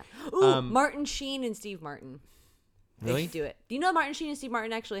 totally. Yeah. Ooh, Martin Sheen and Steve Martin. They Really? should do it. Do you know Martin Sheen and Steve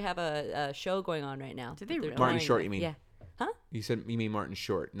Martin actually have a show going on right now? Did they that they're really? Martin touring Short, with? you mean? Yeah. Huh? You mean Martin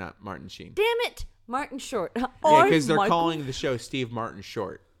Short, not Martin Sheen. Damn it, Martin Short. Yeah, Or because they're Michael- calling the show Steve Martin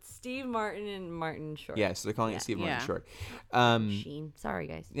Short. Steve Martin and Martin Short. Yes, they're calling it Steve Martin Yeah. Short. Sheen. Sorry,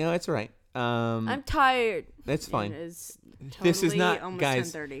 guys. You know, it's all right. I'm tired. That's fine. It is This is totally not, almost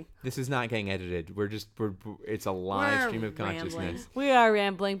guys. 10:30. This is not getting edited. We're it's a live We're stream of consciousness. rambling. We are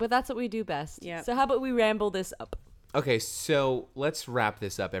rambling, but that's what we do best. Yep. So how about we ramble this up? Okay, so let's wrap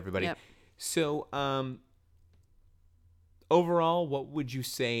this up, everybody. Yep. So, overall, what would you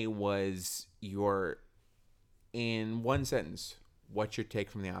say was in one sentence, what's your take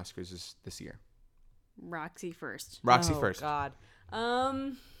from the Oscars this year? Roxy first. Roxy Oh, first. God.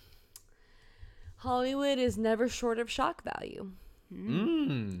 Hollywood is never short of shock value.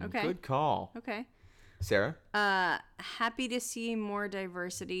 Okay. Good call. Okay. Sarah? Happy to see more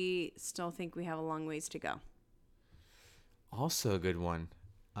diversity. Still think we have a long ways to go. Also a good one.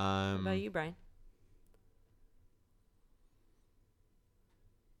 What about you, Brian?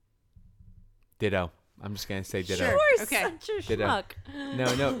 Ditto. I'm just gonna say ditto. Sure. You're Okay. such a Ditto.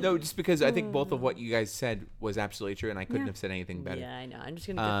 schmuck. No. Just because I think both of what you guys said was absolutely true, and I couldn't have said anything better. Yeah, I know. I'm just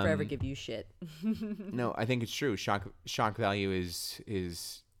gonna forever give you shit. No, I think it's true. Shock value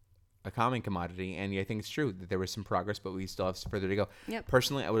is a common commodity, and I think it's true that there was some progress, but we still have further to go. Yep.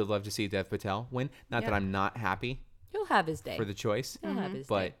 Personally, I would have loved to see Dev Patel win. Not that Yep. I'm not happy He'll have his day. for the choice, He'll have his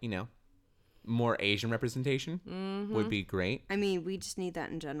but day. more Asian representation would be great. I mean, we just need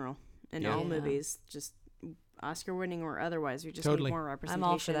that in general in all Yeah. movies, just Oscar winning or otherwise. We just Totally. need more representation. I'm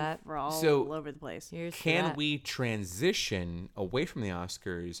all for that. For all So, over the place. Here's to Can that. we transition away from the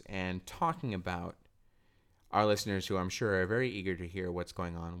Oscars and talking about our listeners who I'm sure are very eager to hear what's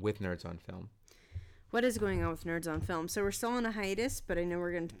going on with Nerds on Film? What is going on with Nerds on Film? So we're still on a hiatus, but I know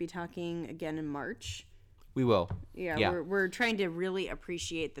we're going to be talking again in March. We will. Yeah. We're trying to really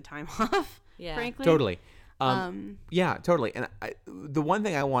appreciate the time off. Yeah. Frankly. Totally. Yeah, totally. And the one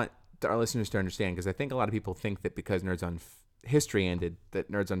thing I want our listeners to understand, because I think a lot of people think that because Nerds on History ended,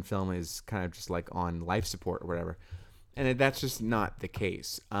 that Nerds on Film is kind of just like on life support or whatever. And that's just not the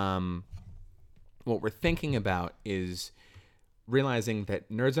case. What we're thinking about is realizing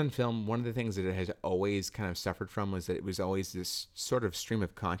that Nerds on Film, one of the things that it has always kind of suffered from was that it was always this sort of stream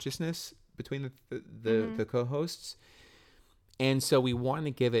of consciousness between the co-hosts. And so we want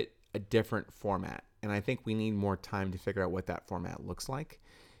to give it a different format. And I think we need more time to figure out what that format looks like.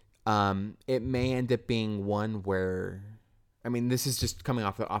 It may end up being one where, I mean, this is just coming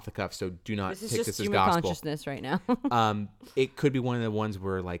off the cuff, so do not This is take just this as stream of gospel. consciousness right now. It could be one of the ones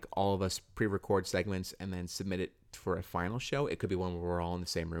where like all of us pre-record segments and then submit it for a final show. It could be one where we're all in the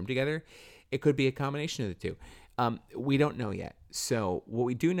same room together. It could be a combination of the two. We don't know yet. So what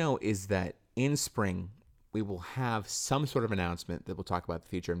we do know is that in spring, we will have some sort of announcement that will talk about the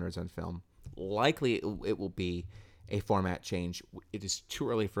future of Nerds on Film. Likely it will be a format change. It is too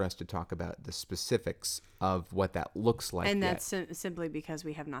early for us to talk about the specifics of what that looks like. And yet. that's simply because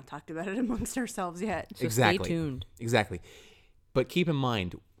we have not talked about it amongst ourselves yet. So Exactly. Stay tuned. Exactly. But keep in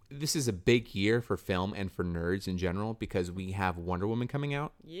mind, this is a big year for film and for nerds in general because we have Wonder Woman coming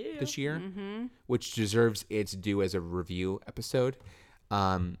out this year, which deserves its due as a review episode.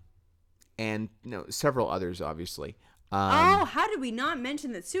 And several others, obviously. How did we not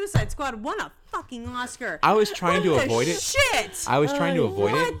mention that Suicide Squad won a fucking Oscar? I was trying to What the avoid it. Shit! I was trying to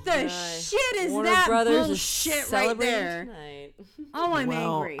avoid it. What the shit is Warner that Brothers bullshit is right celebrating there? tonight. Oh, I'm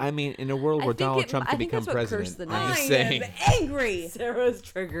Well, angry. I mean, in a world where Donald Trump I could think become that's what cursed president, the I'm night. just I saying. am angry. Sarah's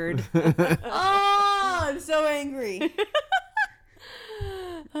triggered. Oh, I'm so angry.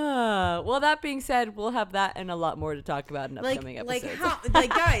 Well, that being said, we'll have that and a lot more to talk about in upcoming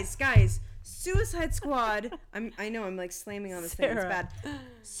episodes. Guys, Suicide Squad. I know I'm like slamming on this thing. It's Sarah. bad.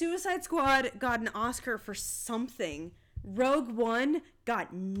 Suicide Squad got an Oscar for something. Rogue One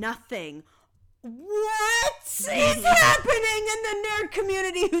got nothing. What is happening in the nerd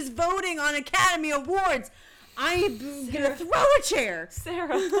community who's voting on Academy Awards? I'm gonna throw a chair.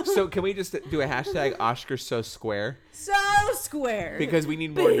 Sarah. So can we just do a hashtag Oscar so square? So square. Because we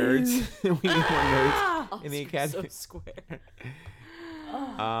need more nerds. We need more nerds in the Academy. So square.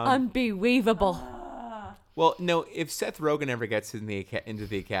 Unbelievable. Well, no, if Seth Rogen ever gets into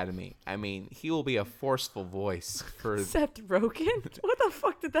the Academy, I mean, he will be a forceful voice for... Seth Rogen? What the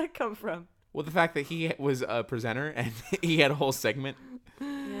fuck did that come from? Well, the fact that he was a presenter and he had a whole segment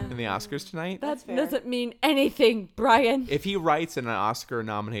in the Oscars tonight. That doesn't mean anything, Brian. If he writes an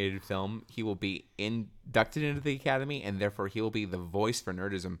Oscar-nominated film, he will be inducted into the Academy, and therefore he will be the voice for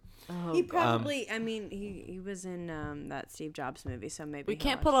nerdism. He probably, he was in that Steve Jobs movie, so maybe We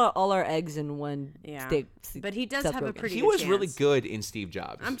can't put all our eggs in one stick. But he does Seth have a Rogen. pretty He good was really chance. good in Steve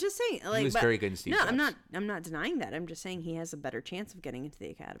Jobs. I'm just saying, like, was very good in Steve No, Jobs. I'm not denying that. I'm just saying he has a better chance of getting into the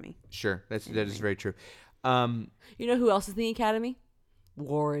Academy. Sure, that is very true. You know who else is in the Academy?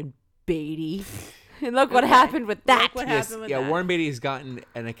 Warren Beatty. And look what happened with that. What Yes, happened with yeah, that? Warren Beatty has gotten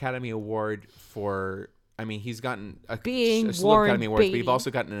an Academy Award for... I mean, he's gotten a Being slew of Warren Academy Awards, but Beatty. he's also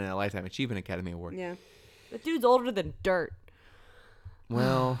gotten a Lifetime Achievement Academy Award. Yeah. The dude's older than dirt.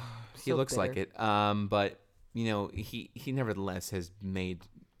 Well, he So looks like bitter. it. But he nevertheless has made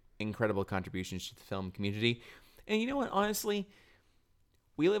incredible contributions to the film community. And you know what? Honestly,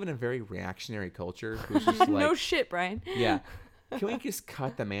 we live in a very reactionary culture. Who's just like, No shit, Brian. yeah. Can we just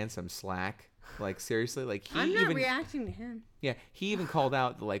cut the man some slack? Like seriously, like I'm not reacting to him. Yeah, he even called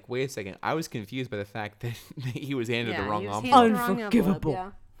out like, wait a second, I was confused by the fact that he was handed the wrong he was envelope. handed the wrong Unforgivable.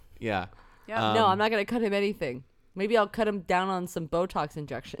 envelope, Yeah. Yeah. No, I'm not going to cut him anything. Maybe I'll cut him down on some Botox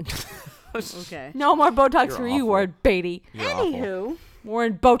injections. Okay. No more Botox You're for you, awful. Warren Beatty. You're awful. Anywho,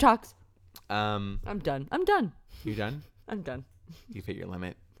 Warren Botox. I'm done. You done? I'm done. You've hit your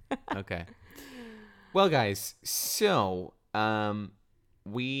limit. Okay. Well, guys, so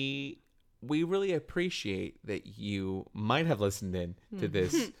we really appreciate that you might have listened in to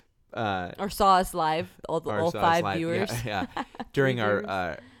this. Or saw us live, all Or saw us 5 live, viewers. yeah, during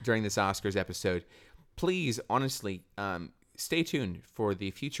our during this Oscars episode. Please, honestly, stay tuned for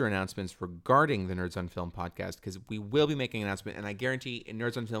the future announcements regarding the Nerds on Film podcast, because we will be making an announcement, and I guarantee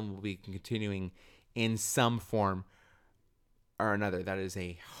Nerds on Film will be continuing in some form or another. That is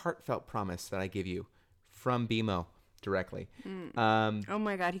a heartfelt promise that I give you from BMO directly. oh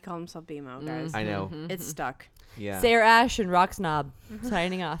my God, he called himself BMO, guys. I know. It's stuck. Yeah. Sarah Ash and Rock Snob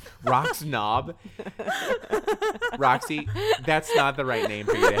signing off. Rock's Knob. Roxy, that's not the right name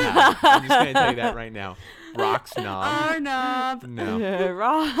for you to have. I'm just going to tell you that right now. Rock's Knob. Arnab. No.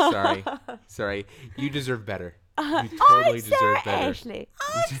 Sorry. You deserve better. You totally deserve better. Ashley.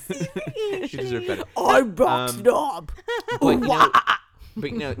 You deserve better. I'm Rock Snob.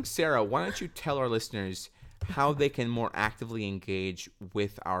 But Sarah, why don't you tell our listeners how they can more actively engage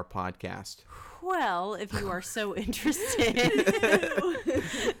with our podcast? Well, if you are so interested,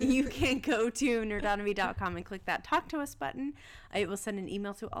 you can go to nerdonomy.com and click that Talk to Us button. It will send an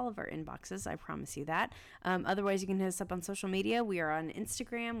email to all of our inboxes. I promise you that. Otherwise, you can hit us up on social media. We are on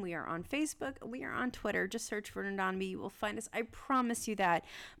Instagram. We are on Facebook. We are on Twitter. Just search for Nerdonomy. You will find us. I promise you that.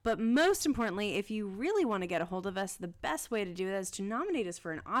 But most importantly, if you really want to get a hold of us, the best way to do that is to nominate us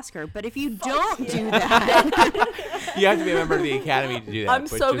for an Oscar. But if you don't do that... You have to be a member of the Academy to do that. I'm but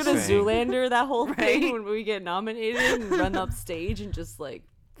so just gonna saying. Zoolander that whole thing when we get nominated and run up stage and just like.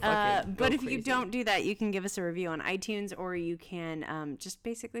 But if you don't do that, you can give us a review on iTunes, or you can just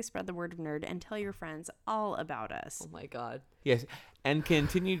basically spread the word of Nerd and tell your friends all about us. Oh my God. Yes, and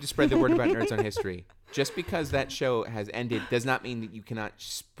continue to spread the word about Nerds on History. Just because that show has ended does not mean that you cannot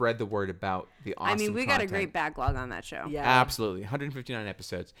spread the word about the awesome I mean, we got a content. great backlog on that show. Yeah. Absolutely. 159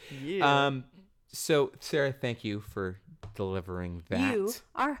 episodes. Yeah. So, Sarah, thank you for delivering that. You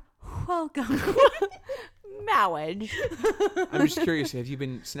are welcome. Marriage. I'm just curious, have you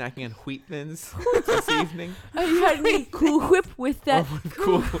been snacking on Wheat Thins this evening? Have you had any Cool Whip with that? With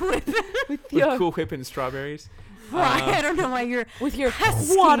Cool Whip, With your Cool Whip and strawberries? I don't know why you're with your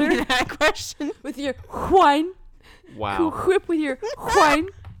asking water, me that question. with your wine. Wow. Cool Whip with your wine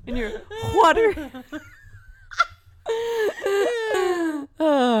and your water.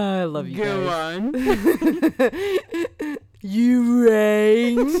 I love you Go guys. on. You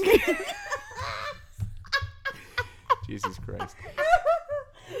rang. Jesus Christ.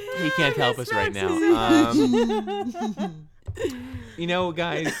 He can't help us right now.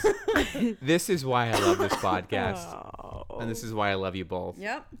 Guys, this is why I love this podcast. And this is why I love you both.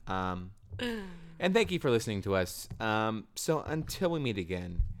 Yep. And thank you for listening to us. So until we meet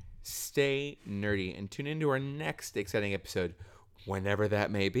again, stay nerdy and tune into our next exciting episode, whenever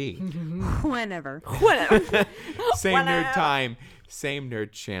that may be. Whenever. Same nerd time, same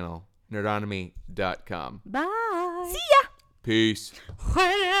nerd channel, nerdonomy.com. Bye. See ya. Peace.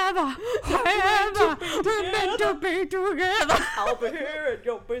 Whenever we're meant to be together. I'll be here and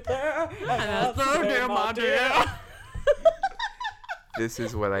you'll be there. And so dear, my dear. This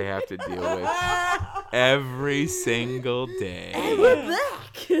is what I have to deal with every single day. We're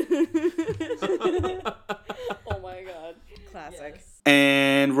back. Oh my God. Classic.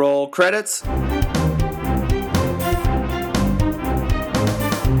 And roll credits.